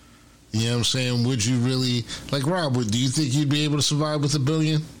 You know what I'm saying? Would you really, like Rob, do you think you'd be able to survive with $1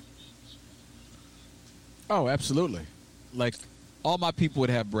 billion? Oh, absolutely. Like, all my people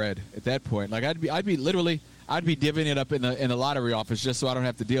would have bread at that point. Like, I'd be divvying it up in the lottery office just so I don't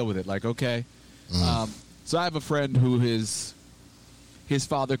have to deal with it. Like, okay. So I have a friend who his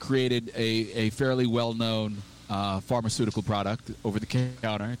father created a fairly well-known pharmaceutical product over the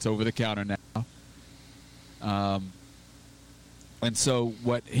counter. It's over the counter now. And so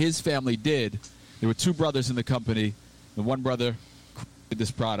what his family did, there were two brothers in the company. The one brother created this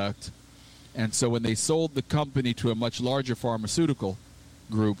product. And so when they sold the company to a much larger pharmaceutical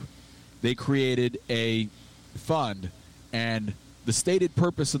group, they created a fund. And the stated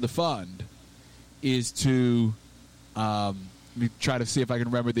purpose of the fund is to, let me try to see if I can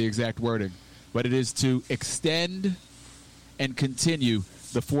remember the exact wording, but it is to extend and continue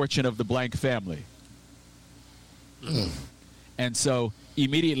the fortune of the blank family. And so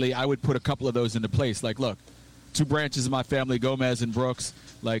immediately I would put a couple of those into place. Like, look, two branches of my family, Gomez and Brooks.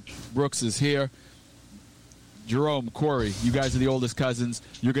 Like, Brooks is here. Jerome, Corey, you guys are the oldest cousins.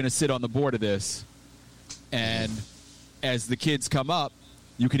 You're going to sit on the board of this. And as the kids come up,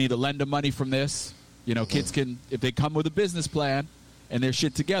 you can either lend them money from this. You know, kids can, if they come with a business plan and their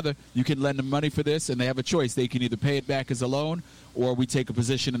shit together, you can lend them money for this, and they have a choice. They can either pay it back as a loan or we take a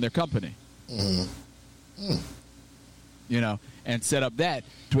position in their company. You know, and set up that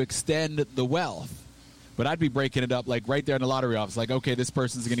to extend the wealth. But I'd be breaking it up like right there in the lottery office. Like, okay, this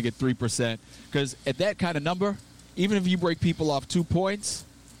person's going to get 3%. Because at that kind of number, even if you break people off 2 points,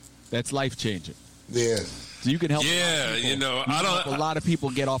 that's life-changing. Yeah. So you can help a lot of people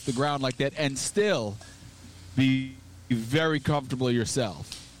get off the ground like that and still be very comfortable yourself.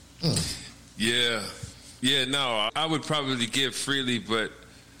 Yeah. Yeah, no, I would probably give freely, but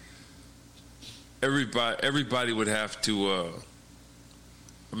everybody would have to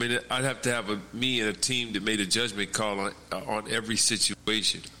I'd have to have me and a team that made a judgment call on every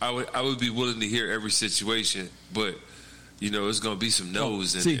situation. I would be willing to hear every situation, but you know, there's going to be some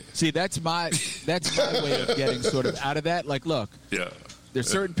no's in it. See, that's my way of getting sort of out of that. Like, look, there's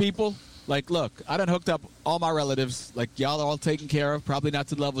certain people. Like, look, I done hooked up all my relatives. Like, y'all are all taken care of. Probably not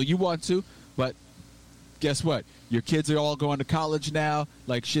to the level you want to, but guess what? Your kids are all going to college now.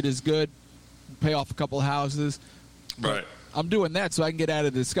 Like, shit is good. Pay off a couple houses. Right. I'm doing that so I can get out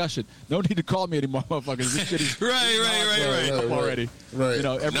of the discussion. No need to call me anymore, motherfuckers. This shit is right. already. Right. You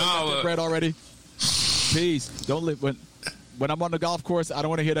know, everyone got their bread already. Peace. Don't live when I'm on the golf course. I don't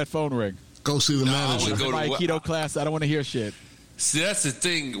want to hear that phone ring. Go see the manager. In my Aikido class, I don't want to hear shit. See, that's the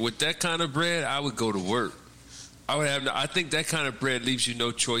thing. With that kind of bread, I would go to work. I think that kind of bread leaves you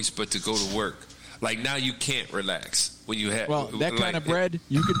no choice but to go to work. Like, now you can't relax when you have. Well, that kind of bread,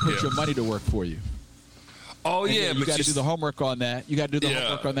 you can put your money to work for you. Oh, and yeah, you got to do the homework on that. You got to do the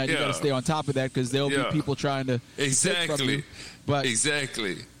homework on that. You got to stay on top of that because there'll be people trying to take from you. But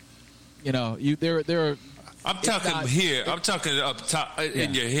exactly. You know, there are. I'm talking here. I'm talking up top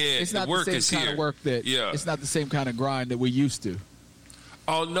in your head. It's not the work the same is kind here. of work that. It's not the same kind of grind that we used to.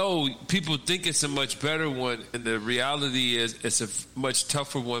 Oh no, people think it's a much better one, and the reality is it's a much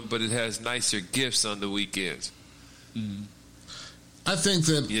tougher one, but it has nicer gifts on the weekends. Mm-hmm. I think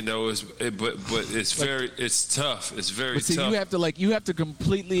that but it's tough. It's very but see, tough. You have to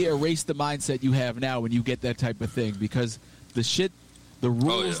completely erase the mindset you have now when you get that type of thing, because the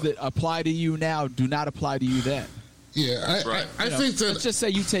rules that apply to you now do not apply to you then. Yeah, I think that. Let's just say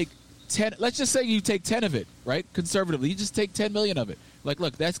you take 10. Let's just say you take 10 of it, right? Conservatively, you just take 10 million of it. Like,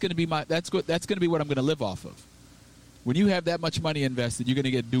 look, that's going to be what I'm going to live off of. When you have that much money invested, you're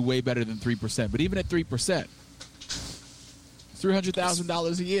going to do way better than 3%. But even at 3%,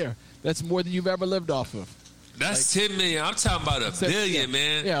 $300,000 a year. That's more than you've ever lived off of. That's 10 million. I'm talking about a billion,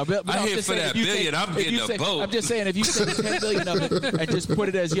 man. Yeah, but I hit for that billion. I'm getting a boat. I'm just saying, if you take 10 million of it and just put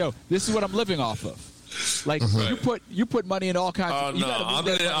it as, this is what I'm living off of. Like, you put money in all kinds of... Oh, no. I'm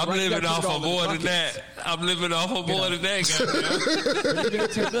living off of more than that. I'm living off of more than that, goddamn.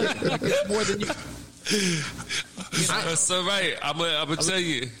 10 million. Like, it's more than you... So, right. I'm going to tell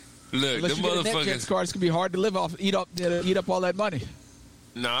you. Look, unless the you get motherfuckers... a Netflix card, it's going to be hard to live off, eat up all that money.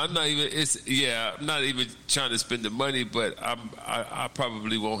 No, I'm not even. I'm not even trying to spend the money, but I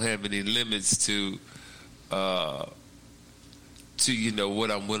probably won't have any limits to what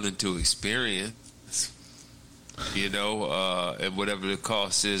I'm willing to experience. And whatever the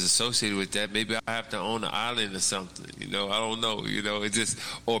cost is associated with that. Maybe I have to own an island or something. I don't know. It just,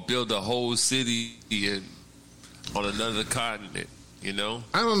 or build a whole city on another continent. I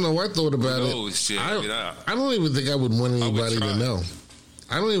don't know. I thought about it. Shit. I don't even think I would want anybody to know.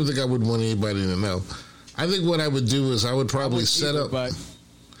 I don't even think I would want anybody to know. I think what I would do is I would probably set up.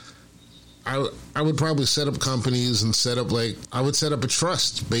 I would probably set up companies and I would set up a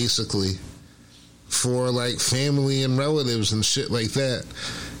trust basically for like family and relatives and shit like that.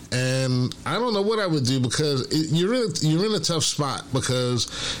 And I don't know what I would do, because you're in a tough spot, because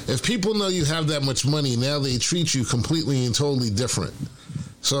if people know you have that much money, now they treat you completely and totally different.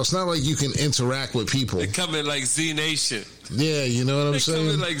 So it's not like you can interact with people. They come in like Z Nation. Yeah, you know what I'm saying?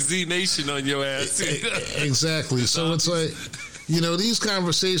 They come in like Z Nation on your ass. Exactly. So it's like, these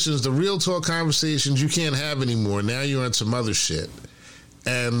conversations, the real talk conversations, you can't have anymore. Now you're on some other shit.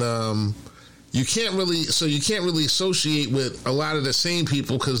 And you can't really associate with a lot of the same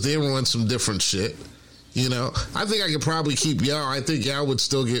people because they're on some different shit. I think I could probably keep y'all. I think y'all you'd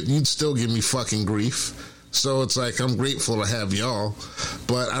still give me fucking grief. So it's like, I'm grateful to have y'all,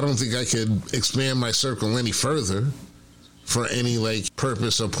 but I don't think I could expand my circle any further for any like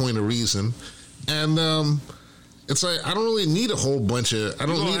purpose or point of reason. And it's like, I don't really need a whole bunch of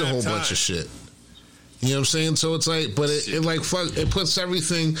shit. You know what I'm saying? So it's like, but it puts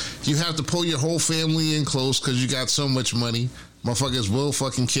everything, you have to pull your whole family in close because you got so much money. Motherfuckers will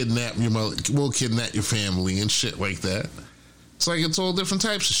fucking kidnap your family and shit like that. It's like, it's all different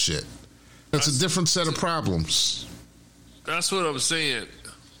types of shit. It's a different set of problems. That's what I'm saying.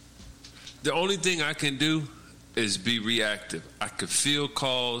 The only thing I can do is be reactive. I could field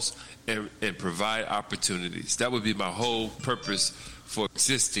calls and provide opportunities. That would be my whole purpose for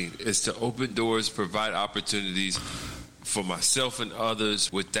existing, is to open doors, provide opportunities for myself and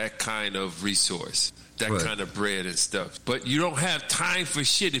others with that kind of resource, that kind of bread and stuff. But you don't have time for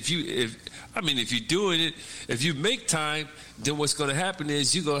shit. If you're doing it, if you make time, then what's going to happen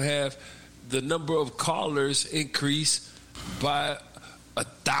is you're going to have the number of callers increase by a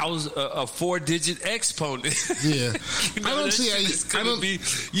 4-digit exponent. Yeah, I don't see how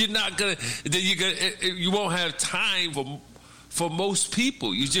you won't have time for most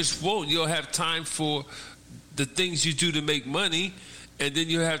people. You just won't. You'll have time for the things you do to make money, and then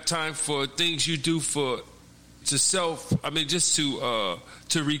you'll have time for things you do to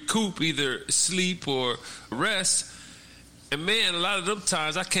recoup, either sleep or rest. And man, a lot of them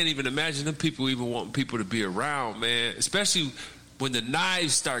times I can't even imagine them people even wanting people to be around, man. Especially when the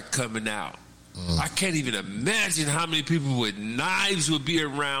knives start coming out. I can't even imagine how many people with knives would be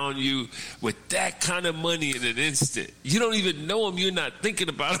around you with that kind of money in an instant. You don't even know them. You're not thinking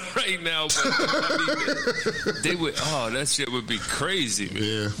about it right now. But they would. Oh, that shit would be crazy,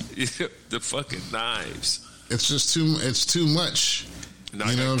 man. Yeah. The fucking knives. It's just too. It's too much. You know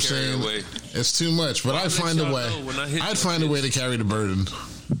what I'm saying? Away. It's too much. But I'd find a way. I'd find a way to carry the burden.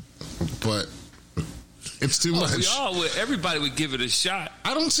 But it's too much. Everybody would give it a shot.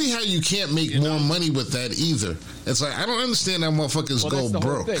 I don't see how you can't make more money with that either. It's like, I don't understand how motherfuckers go that's the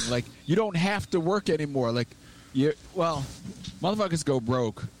broke. Whole thing. Like, you don't have to work anymore. Like, motherfuckers go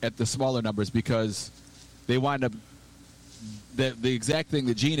broke at the smaller numbers because they wind up the exact thing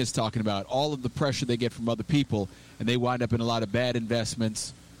that Gene is talking about. All of the pressure they get from other people, and they wind up in a lot of bad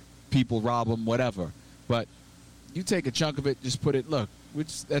investments. People rob them, whatever. But you take a chunk of it, just put it. Look,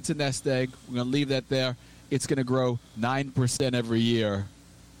 which that's a nest egg. We're going to leave that there. It's going to grow 9% every year,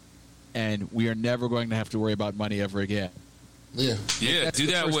 and we are never going to have to worry about money ever again. Yeah. Yeah, do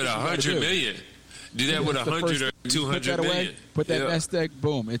that with 100 million. Do that with 100 or 200 million. Put that nest egg,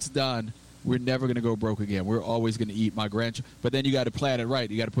 boom, it's done. We're never going to go broke again. We're always going to eat my grandchildren. But then you got to plan it right.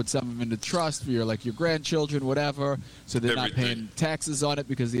 You got to put some of them into trust for your grandchildren, whatever, so they're not paying taxes on it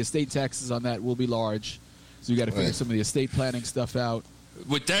because the estate taxes on that will be large. So you got to figure some of the estate planning stuff out.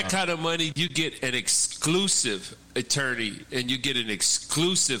 With that kind of money, you get an exclusive attorney and you get an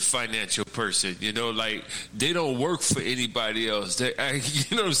exclusive financial person. You know, like they don't work for anybody else. You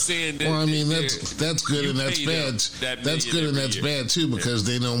know what I'm saying? Well, I mean that's good and that's bad. That's good and that's bad too because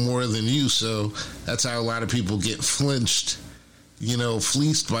they know more than you. So that's how a lot of people get flinched. You know,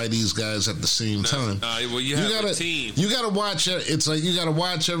 fleeced by these guys at the same time. Well, you have a team. You got to watch it. It's like you got to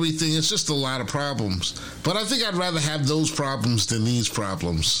watch everything. It's just a lot of problems. But I think I'd rather have those problems than these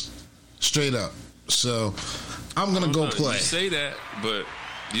problems. Straight up. So I'm going to go play. You say that, but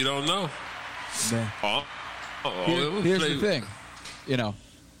you don't know. Yeah. Here's the thing. You know,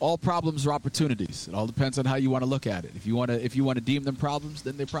 all problems are opportunities. It all depends on how you want to look at it. If you want to deem them problems,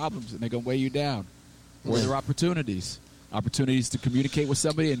 then they're problems, and they're going to weigh you down. Or they're opportunities. Opportunities to communicate with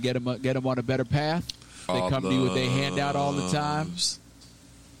somebody and get them on a better path. They come to you with their hand out all the time.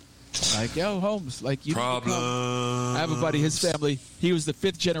 Like, yo, Holmes, like you. I have a buddy, his family, he was the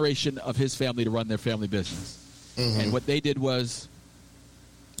 5th generation of his family to run their family business. Mm-hmm. And what they did was,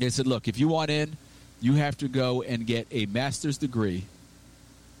 they said, look, if you want in, you have to go and get a master's degree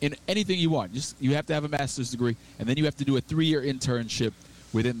in anything you want. You have to have a master's degree, and then you have to do a 3-year internship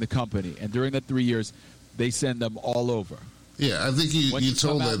within the company. And during that 3 years, they send them all over. Yeah, I think you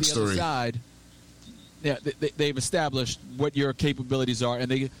told that story. Side, yeah, they've established what your capabilities are,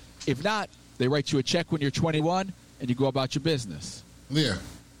 and if not, they write you a check when you're 21, and you go about your business. Yeah.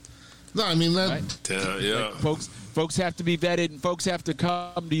 No, I mean that. Right? Yeah. Like folks have to be vetted, and folks have to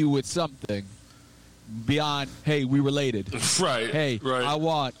come to you with something beyond, hey, we related. Right. Hey, right. I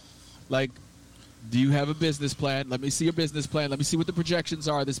want, like, do you have a business plan? Let me see your business plan. Let me see what the projections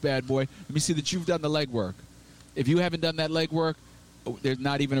are of this bad boy. Let me see that you've done the legwork. If you haven't done that legwork, there's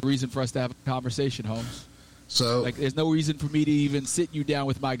not even a reason for us to have a conversation, Holmes. So, like, there's no reason for me to even sit you down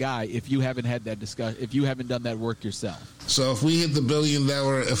with my guy if you haven't had that discussion, if you haven't done that work yourself. So if we hit the $1 billion,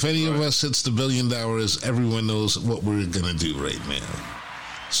 if any of us hits the $1 billion, everyone knows what we're going to do right now.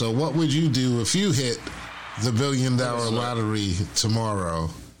 So what would you do if you hit the $1 billion lottery tomorrow?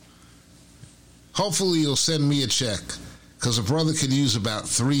 Hopefully you'll send me a check because a brother could use about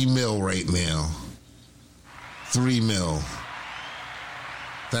 $3 million right now. $3 million.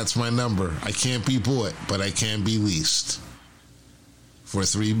 That's my number. I can't be bought, but I can be leased for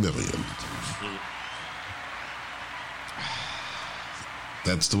 $3 million.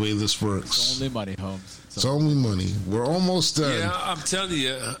 That's the way this works. It's only money, Holmes. It's only money. We're almost done. Yeah, I'm telling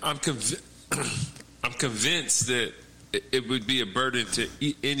you, I'm convinced that it would be a burden to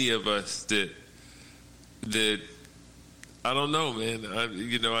any of us that I don't know, man.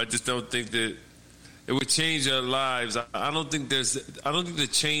 I just don't think that it would change our lives. I don't think the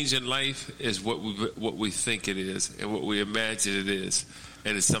change in life is what we think it is and what we imagine it is,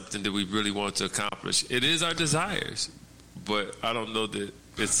 and it's something that we really want to accomplish. It is our desires, but I don't know that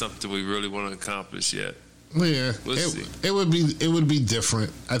it's something we really want to accomplish yet. Yeah, it would be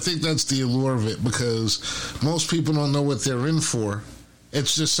different. I think that's the allure of it because most people don't know what they're in for.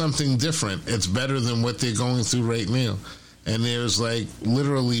 It's just something different. It's better than what they're going through right now. And there's like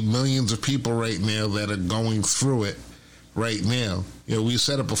literally millions of people right now that are going through it right now. You know, we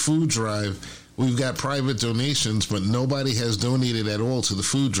set up a food drive. We've got private donations, but nobody has donated at all to the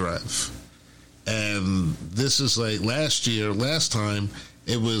food drive. And this is like last time,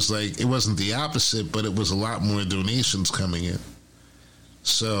 it was like, it wasn't the opposite, but it was a lot more donations coming in.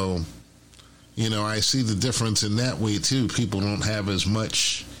 So, you know, I see the difference in that way too. People don't have as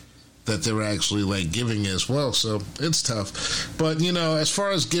much that they're actually like giving as well. So it's tough. But, you know, as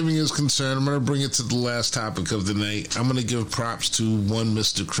far as giving is concerned, I'm going to bring it to the last topic of the night. I'm going to give props to one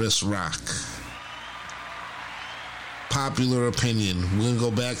Mr. Chris Rock. Popular opinion. We're going to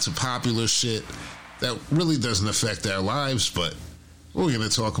go back to popular shit that really doesn't affect our lives, but we're going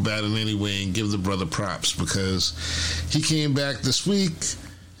to talk about it anyway and give the brother props because he came back this week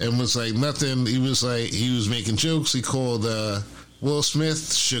and was like nothing. He was making jokes. He called Will Smith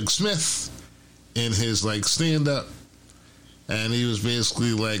Suge Smith in his like stand-up, and he was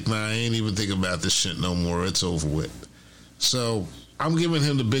basically like, nah, I ain't even thinking about this shit no more. It's over with. So I'm giving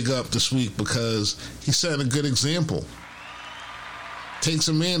him the big up this week because he's setting a good example. Takes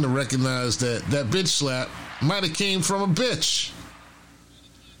a man to recognize that bitch slap might have came from a bitch.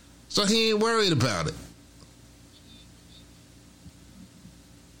 So he ain't worried about it.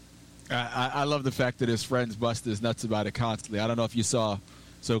 I love the fact that his friends bust his nuts about it constantly. I don't know if you saw.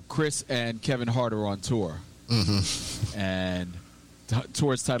 So Chris and Kevin Hart are on tour. Mm-hmm. And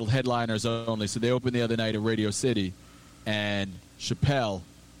tour's titled Headliners Only. So they opened the other night at Radio City, and Chappelle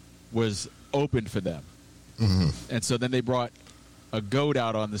was opened for them. Mm-hmm. And so then they brought a goat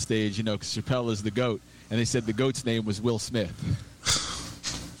out on the stage, you know, because Chappelle is the goat. And they said the goat's name was Will Smith.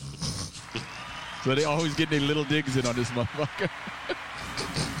 So they always get their little digs in on this motherfucker.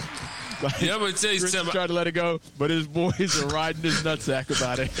 Like, yeah, I'm going to tell you Chris something. Tried to let it go, but his boys are riding his nutsack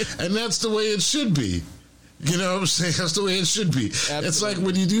about it. And that's the way it should be. You know what I'm saying? That's the way it should be. Absolutely. It's like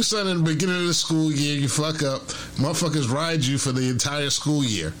when you do something in the beginning of the school year, you fuck up, motherfuckers ride you for the entire school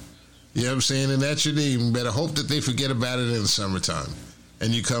year. You know what I'm saying? And that's your name. You better hope that they forget about it in the summertime.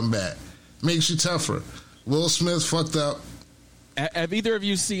 And you come back. Makes you tougher. Will Smith fucked up. Have either of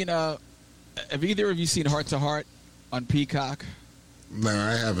you seen Heart to Heart on Peacock? No,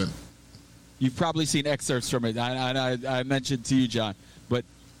 I haven't. You've probably seen excerpts from it. I mentioned to you, John, but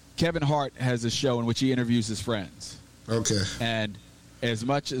Kevin Hart has a show in which he interviews his friends. Okay. And as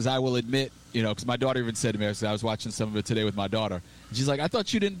much as I will admit, you know, because my daughter even said to me, I was watching some of it today with my daughter. And she's like, I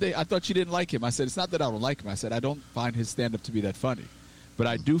thought you didn't like him. I said, it's not that I don't like him. I said, I don't find his stand-up to be that funny. But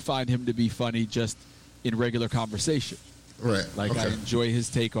I do find him to be funny just in regular conversation. Right. Like, okay. I enjoy his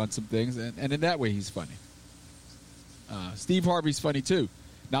take on some things, and in that way, he's funny. Steve Harvey's funny, too.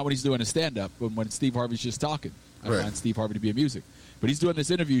 Not when he's doing a stand-up, but when Steve Harvey's just talking. I find Steve Harvey to be amusing. But he's doing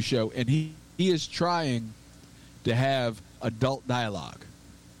this interview show, and he is trying to have adult dialogue.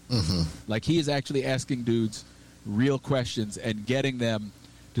 Mm-hmm. Like, he is actually asking dudes real questions and getting them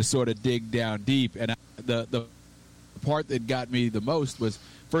to sort of dig down deep. And the part that got me the most was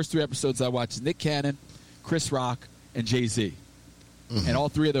first 3 episodes I watched Nick Cannon, Chris Rock, and Jay-Z. Mm-hmm. And all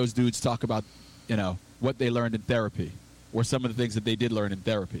 3 of those dudes talk about, you know, what they learned in therapy or some of the things that they did learn in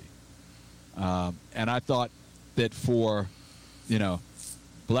therapy. And I thought that for, you know,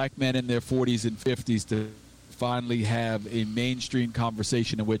 black men in their 40s and 50s to finally have a mainstream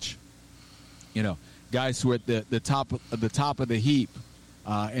conversation in which, you know, guys who are at the top of the heap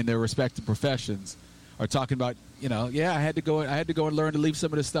in their respective professions are talking about, you know, yeah, I had to go and learn to leave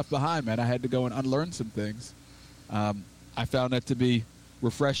some of this stuff behind, man. I had to go and unlearn some things. I found that to be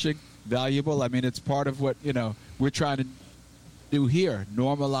refreshing, valuable. I mean, it's part of what, you know, we're trying to do here,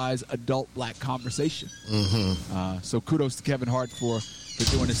 normalize adult black conversation. Mm-hmm. So kudos to Kevin Hart for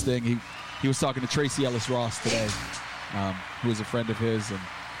doing this thing. He was talking to Tracy Ellis Ross today, who is a friend of his, and,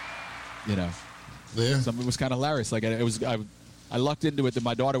 you know, something was kind of hilarious. Like, I lucked into it that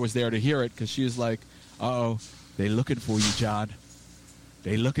my daughter was there to hear it because she was like, uh-oh, they looking for you, John.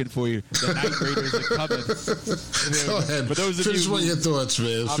 They looking for you. The night raiders are coming. Go ahead. But those of Finish you, your thoughts,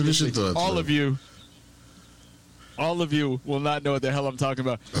 man. Finish your thoughts. All of you will not know what the hell I'm talking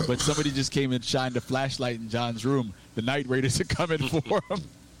about. But somebody just came and shined a flashlight in John's room. The night raiders are coming for him.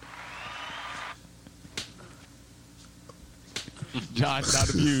 John's not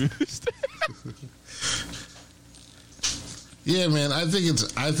amused. Yeah, man. I think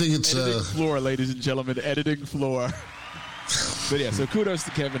it's editing floor, ladies and gentlemen. Editing floor. But yeah, so kudos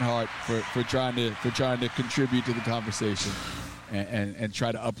to Kevin Hart for trying to contribute to the conversation and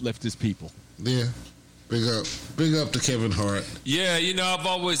try to uplift his people. Yeah. Big up to Kevin Hart. Yeah, you know, I've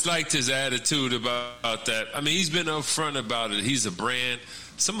always liked his attitude about that. I mean, he's been upfront about it. He's a brand.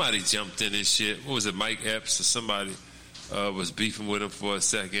 Somebody jumped in his shit. What was it, Mike Epps or somebody was beefing with him for a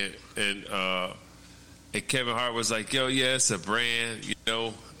second, and Kevin Hart was like, yo, yeah, it's a brand, you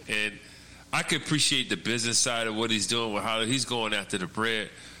know, and I could appreciate the business side of what he's doing with how he's going after the bread,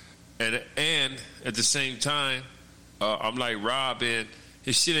 and at the same time, I'm like Rob, and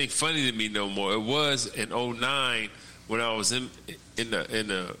his shit ain't funny to me no more. It was in 2009 when I was in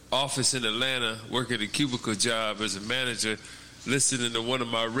the office in Atlanta working a cubicle job as a manager, listening to one of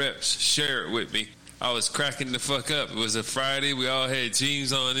my reps share it with me. I was cracking the fuck up. It was a Friday. We all had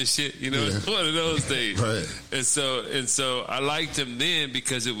jeans on and shit. You know, It's one of those days. Right. And so I liked him then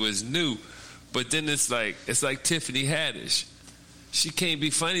because it was new. But then it's like Tiffany Haddish. She can't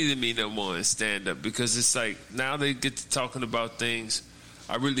be funny to me no more in stand-up because it's like now they get to talking about things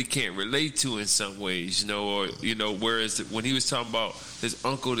I really can't relate to in some ways, you know, or, you know, whereas when he was talking about his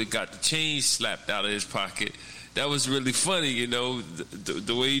uncle that got the change slapped out of his pocket, that was really funny, you know,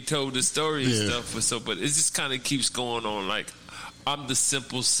 the way he told the story and stuff. But it just kind of keeps going on. Like, I'm the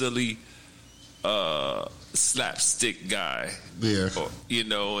simple, silly, slapstick guy. Yeah. Or, you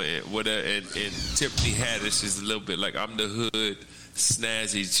know, and Tiffany Haddish is a little bit like I'm the hood,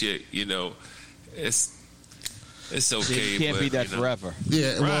 snazzy chick, you know. It's okay. It can't be that forever.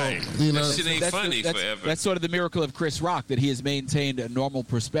 Yeah, right. Well, you know, that shit ain't funny forever. That's sort of the miracle of Chris Rock, that he has maintained a normal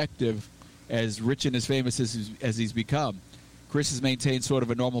perspective as rich and as famous as he's become. Chris has maintained sort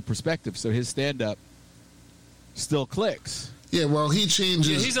of a normal perspective, so his stand-up still clicks. Yeah, well, he changes.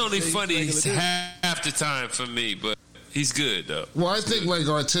 Yeah, he's only funny half the time for me, but he's good, though. Well, I think, like,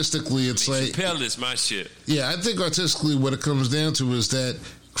 artistically, it's like... Chappelle is my shit. Yeah, I think artistically what it comes down to is that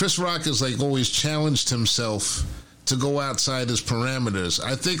Chris Rock has, like, always challenged himself to go outside his parameters.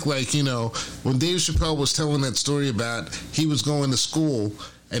 I think, like, you know, when Dave Chappelle was telling that story about he was going to school,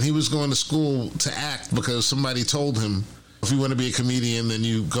 and he was going to school to act because somebody told him, if you want to be a comedian, then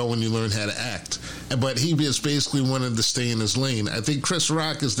you go and you learn how to act. But he just basically wanted to stay in his lane. I think Chris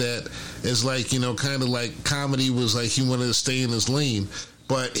Rock is like, you know, kind of like comedy was like he wanted to stay in his lane.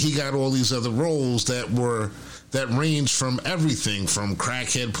 But he got all these other roles that ranged from everything from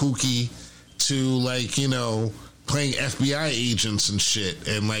crackhead Pookie to, like, you know, playing FBI agents and shit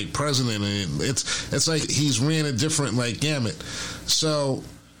and, like, president. And it's like he's ran a different, like, gamut. So...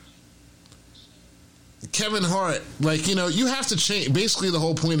 Kevin Hart, like, you know, you have to change. Basically, the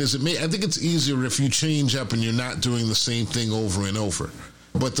whole point is I think it's easier if you change up and you're not doing the same thing over and over.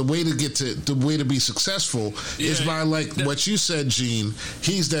 But the way to be successful is by, like, what you said, Gene.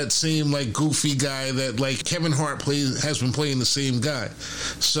 He's that same, like, goofy guy that, like, Kevin Hart has been playing the same guy.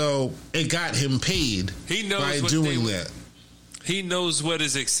 So it got him paid by doing that. He knows what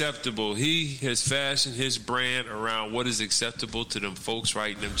is acceptable. He has fashioned his brand around what is acceptable to them folks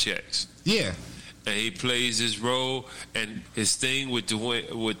writing them checks. Yeah. And he plays his role and his thing with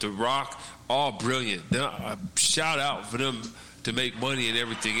the Rock, all brilliant. Shout out for them to make money and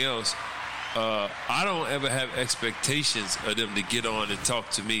everything else. I don't ever have expectations of them to get on and talk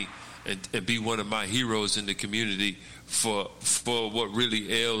to me and be one of my heroes in the community for what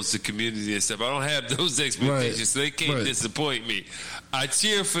really ails the community and stuff. I don't have those expectations, so they can't disappoint me. I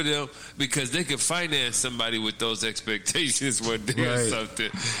cheer for them because they can finance somebody with those expectations one day or something,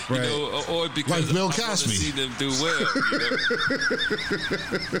 you know, or because like Bill I want to see them do well. You know?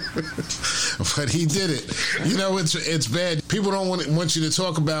 But he did it. You know, it's bad. People don't want you to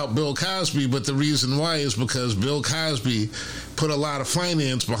talk about Bill Cosby, but the reason why is because Bill Cosby put a lot of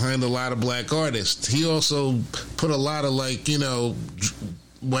finance behind a lot of black artists. He also put a lot of, like, you know,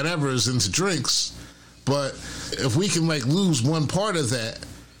 whatever's into drinks. But if we can, like, lose one part of that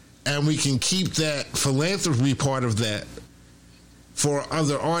and we can keep that philanthropy part of that for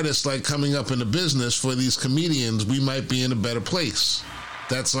other artists, like, coming up in the business for these comedians, we might be in a better place.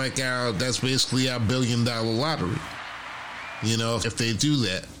 That's basically our $1 billion lottery. You know, if they do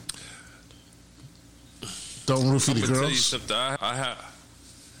that. Don't roofie the girls. Tell you something. I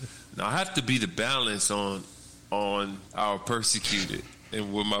have to be the balance on our persecuted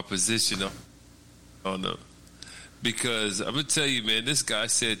and with my position on them. Because I'm going to tell you, man, this guy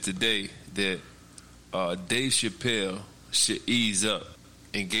said today that Dave Chappelle should ease up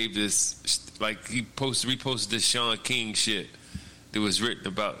and gave this, like, he reposted this Sean King shit that was written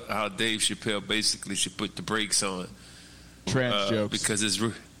about how Dave Chappelle basically should put the brakes on. Trans jokes. Because it's...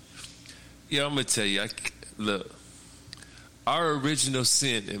 Yeah, I'm going to tell you, look, our original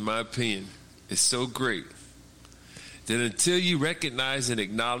sin, in my opinion, is so great that until you recognize and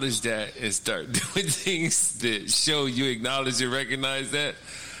acknowledge that and start doing things that show you acknowledge and recognize that,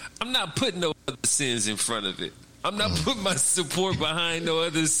 I'm not putting no other sins in front of it. I'm not putting my support behind no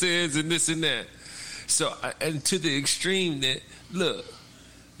other sins and this and that. So, and to the extreme that, look,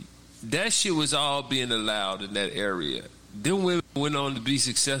 that shit was all being allowed in that area. Them women went on to be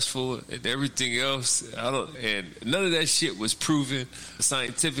successful and everything else. And none of that shit was proven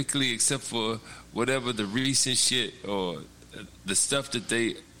scientifically except for whatever the recent shit or the stuff that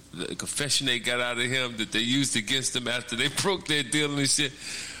the confession they got out of him that they used against him after they broke their deal and shit.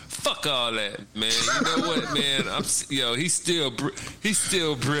 Fuck all that, man. You know what, man? He's still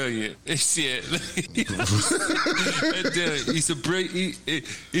brilliant and shit. And he's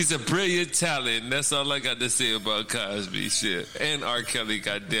a brilliant talent. And that's all I got to say about Cosby shit and R. Kelly.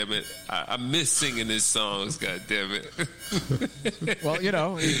 God-damn it, I miss singing his songs. God-damn it. Well, you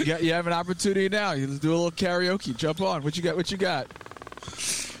know, you have an opportunity now. You do a little karaoke. Jump on. What you got?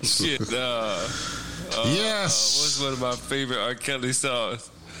 Shit. Yes. What's one of my favorite R. Kelly songs?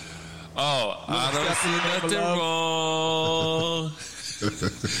 Oh, I don't see nothing wrong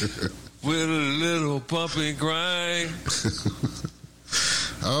with a little bump and grind. What's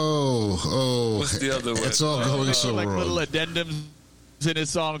the other one? It's all going so like wrong. Little addendums in his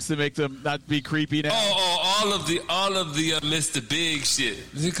songs to make them not be creepy now. All all of the Mr. Big shit.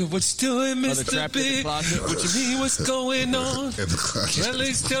 Nigga, what you doing, Mr. Big? What you mean? What's going on?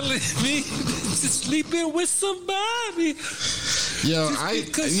 Kelly's telling me to sleeping with somebody. Yo,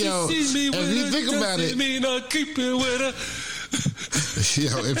 if you think about it, mean I keep it with her.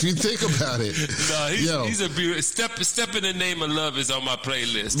 Yo, if you think about it, he's a beautiful Step in the Name of Love is on my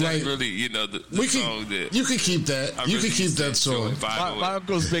playlist. That's like, really, the song that you could keep that. You could keep that song. My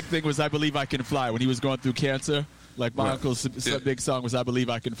uncle's big thing was "I Believe I Can Fly" when he was going through cancer. Like my uncle's big song was "I Believe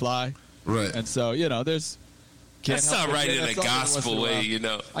I Can Fly." Right. And so there's. That's not right in a gospel way,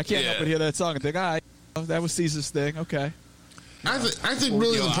 I can't help but hear that song and think, that was Caesar's thing. Okay. I think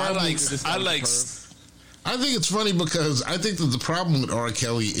really the problem. I think it's funny because I think that the problem with R.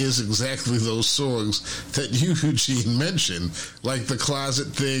 Kelly is exactly those songs that you, Eugene, mentioned, like the closet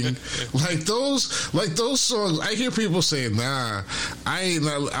thing, like those songs. I hear people saying, "Nah,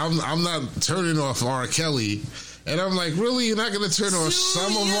 I'm not turning off R. Kelly." And I'm like, really? You're not going to turn off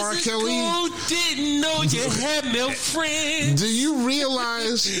some of R. Kelly? Didn't know you had male friends. Do you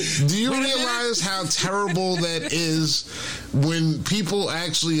realize how terrible that is when people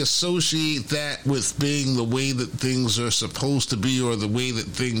actually associate that with being the way that things are supposed to be or the way that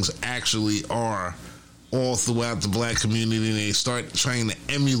things actually are all throughout the black community, and they start trying to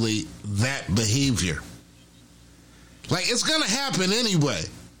emulate that behavior? Like, it's going to happen anyway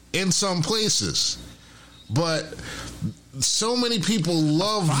in some places. But so many people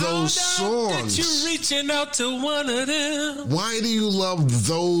love those songs. That you're reaching out to one of them. Why do you love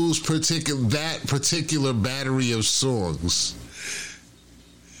that particular battery of songs?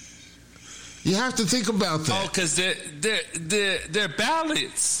 You have to think about that. Oh, because they're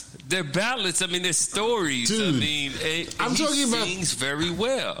ballads. They're ballads. I mean, they're stories. Dude, I mean, I'm talking about sings very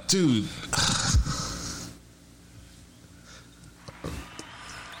well, dude.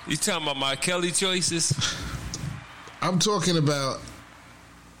 You talking about my Kelly choices? I'm talking about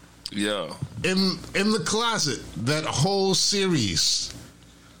in the closet, that whole series,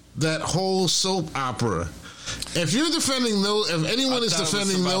 that whole soap opera. If you're defending those, if anyone is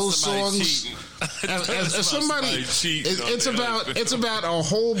defending those songs, as somebody, it's about a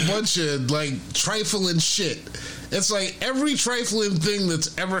whole bunch of like trifling shit. It's like every trifling thing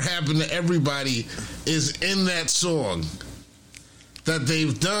that's ever happened to everybody is in that song that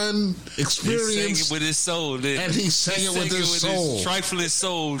they've done, experienced. He sang it with his soul. And he sang it with his soul. His trifling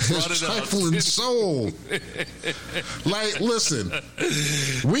soul. His trifling soul. Like, listen,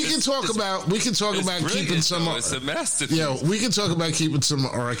 we can talk about keeping some. It's a masterpiece. Yeah, we can talk about keeping some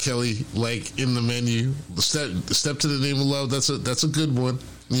R. Kelly like in the menu. The step to the Name of Love. That's a good one.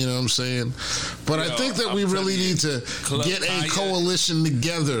 You know what I'm saying? But I think that we really need to get a coalition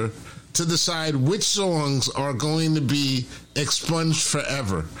together to decide which songs are going to be expunged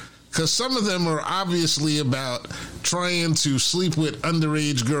forever. Because some of them are obviously about trying to sleep with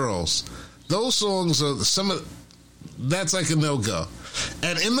underage girls. Those songs are that's like a no-go.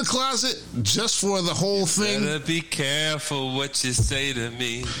 And in the closet, just for the whole thing. Better be careful what you say to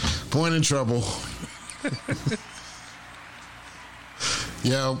me. Point in trouble.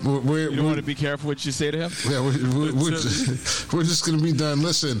 Yeah, you want to be careful what you say to him? Yeah, we're just going to be done.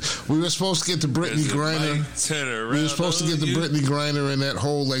 Listen, we were supposed to get to Brittany Griner. We were supposed to get to Brittany Griner and that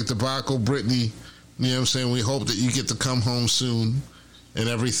whole like debacle. Brittany, you know what I'm saying? We hope that you get to come home soon and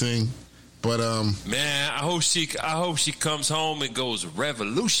everything. But man, I hope she comes home and goes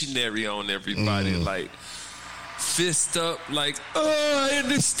revolutionary on everybody. Like fist up, like, oh, I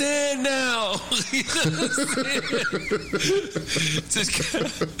understand now.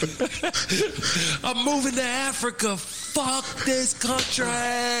 I'm moving to Africa. Fuck this country.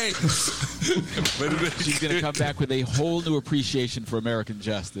 She's going to come back with a whole new appreciation for American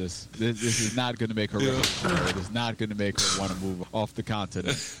justice. This is not going to make her revolutionary. It is not going to make her want to move off the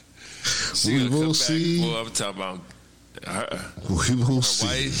continent. We will see. Well, I'm talking about her. We will see.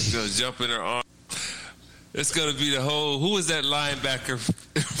 Her wife going to jump in her arms. It's going to be the whole, who was that linebacker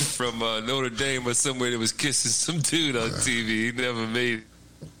from Notre Dame or somewhere that was kissing some dude on TV? He never made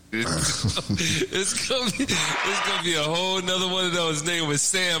it. It's gonna be a whole another one of those. His name was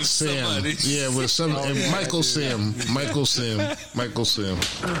Sam. Somebody. Yeah, with some Michael Sam.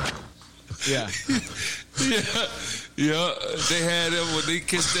 Yeah. Yeah, they had him when they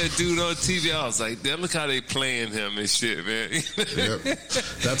kissed that dude on TV. I was like, damn, look how they playing him and shit, man. Yep.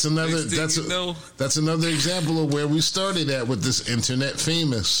 That's another example of where we started at with this internet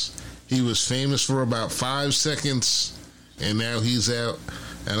famous. He was famous for about 5 seconds, and now he's out.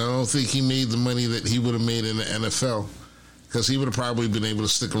 And I don't think he made the money that he would have made in the NFL, because he would have probably been able to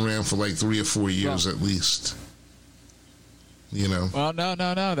stick around for like 3 or 4 years at least. you know. Well, no.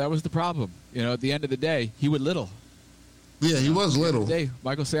 That was the problem. You know, at the end of the day, he was little. Yeah, he was little.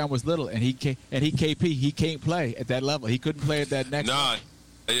 Michael Sam was little, and he KP. He can't play at that level. He couldn't play at that next level.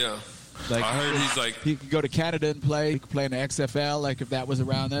 Yeah. Like, I heard he's like... He could go to Canada and play. He could play in the XFL, like if that was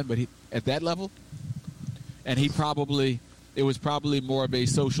around then. But at that level, and it was probably more of a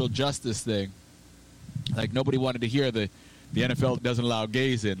social justice thing. Like nobody wanted to hear the NFL doesn't allow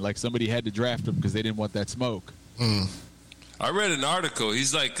gays in. Like somebody had to draft him because they didn't want that smoke. I read an article.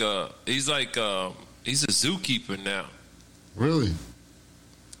 He's a zookeeper now. Really?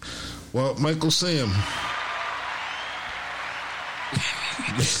 Well, Michael Sam.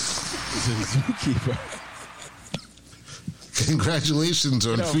 He's a zookeeper. Congratulations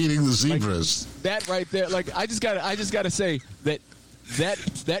on feeding the zebras. Like, that right there, like I just gotta say that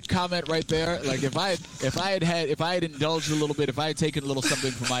comment right there, like if I had indulged a little bit, if I had taken a little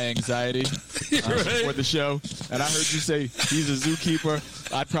something for my anxiety for the show, and I heard you say he's a zookeeper,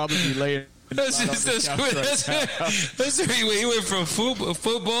 I'd probably be laying. That's he went from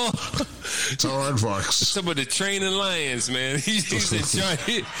football to aardvarks. Some of the training lions, man. He's in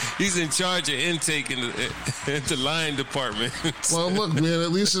charge. He's in charge of intake in the lion department. Well, look, man.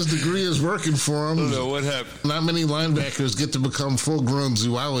 At least his degree is working for him. I don't know what happened. Not many linebackers get to become full-grown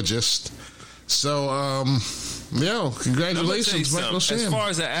zoologists. So, congratulations, Michael Sam.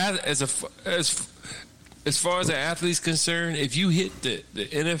 As far as the athlete's concerned, if you hit the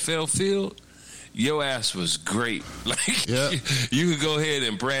NFL field, your ass was great. Like you could go ahead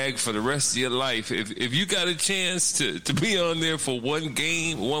and brag for the rest of your life. If you got a chance to be on there for one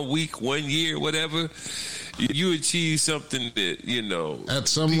game, 1 week, 1 year, whatever, you achieve something that at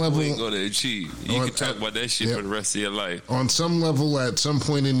some level ain't gonna achieve. You can talk about that shit for the rest of your life. On some level, at some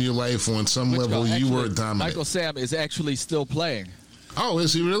point in your life, on some level, you were dominant. Michael Sam is actually still playing. Oh,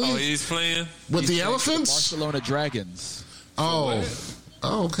 is he really? Oh, he's playing with the Elephants? Barcelona Dragons. Oh,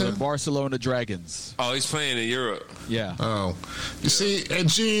 okay. The Barcelona Dragons. Oh, he's playing in Europe. Yeah. Oh, you see, and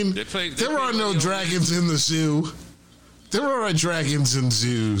Gene, there are no dragons in the zoo. There are dragons in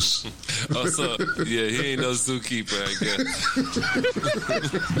zoos. Oh, so, yeah, he ain't no zookeeper, I guess.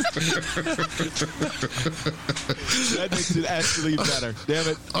 That makes it actually better. Damn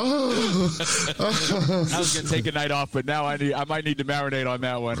it. I was going to take a night off, but now I might need to marinate on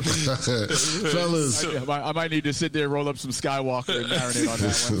that one. Fellas. I might need to sit there, roll up some Skywalker, and marinate on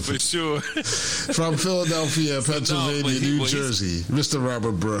that one. For sure. From Philadelphia, Pennsylvania, New Jersey, Mr.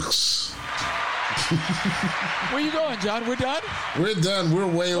 Robert Brooks. Where you going, John? We're done? We're done. We're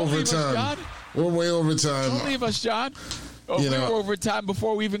way over time. We're way over time. Don't leave us, John. We were over time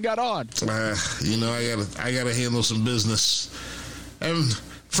before we even got on. I gotta handle some business. And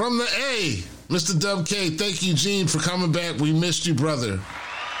from the A, Mr. Dub K, thank you, Gene, for coming back. We missed you, brother.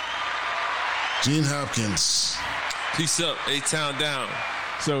 Gene Hopkins. Peace up, A-Town down.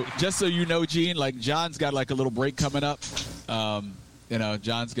 So just so you know, Gene, like John's got like a little break coming up.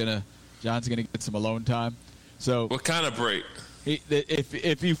 John's gonna get some alone time. So what kind of break?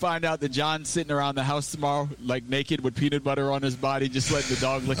 If you find out that John's sitting around the house tomorrow, like naked with peanut butter on his body, just letting the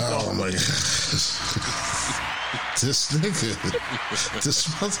dog lick it off. Oh my God. This nigga. This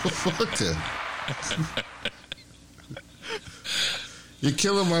motherfucker. You're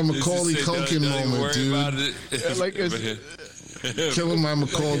killing my Macaulay Culkin moment, dude. Killing my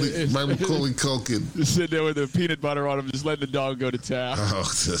Macaulay Culkin. Just sitting there with the peanut butter on him, just letting the dog go to town. Oh,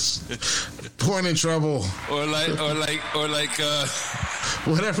 this point in trouble. Or like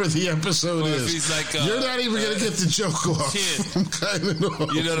whatever the episode is. He's like, you're not even gonna get the joke off. Chin.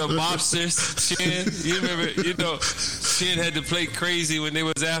 You know the mobsters, Chin. You remember? Chin had to play crazy when they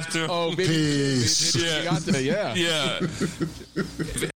was after. Oh, Peace. Yeah. Yeah.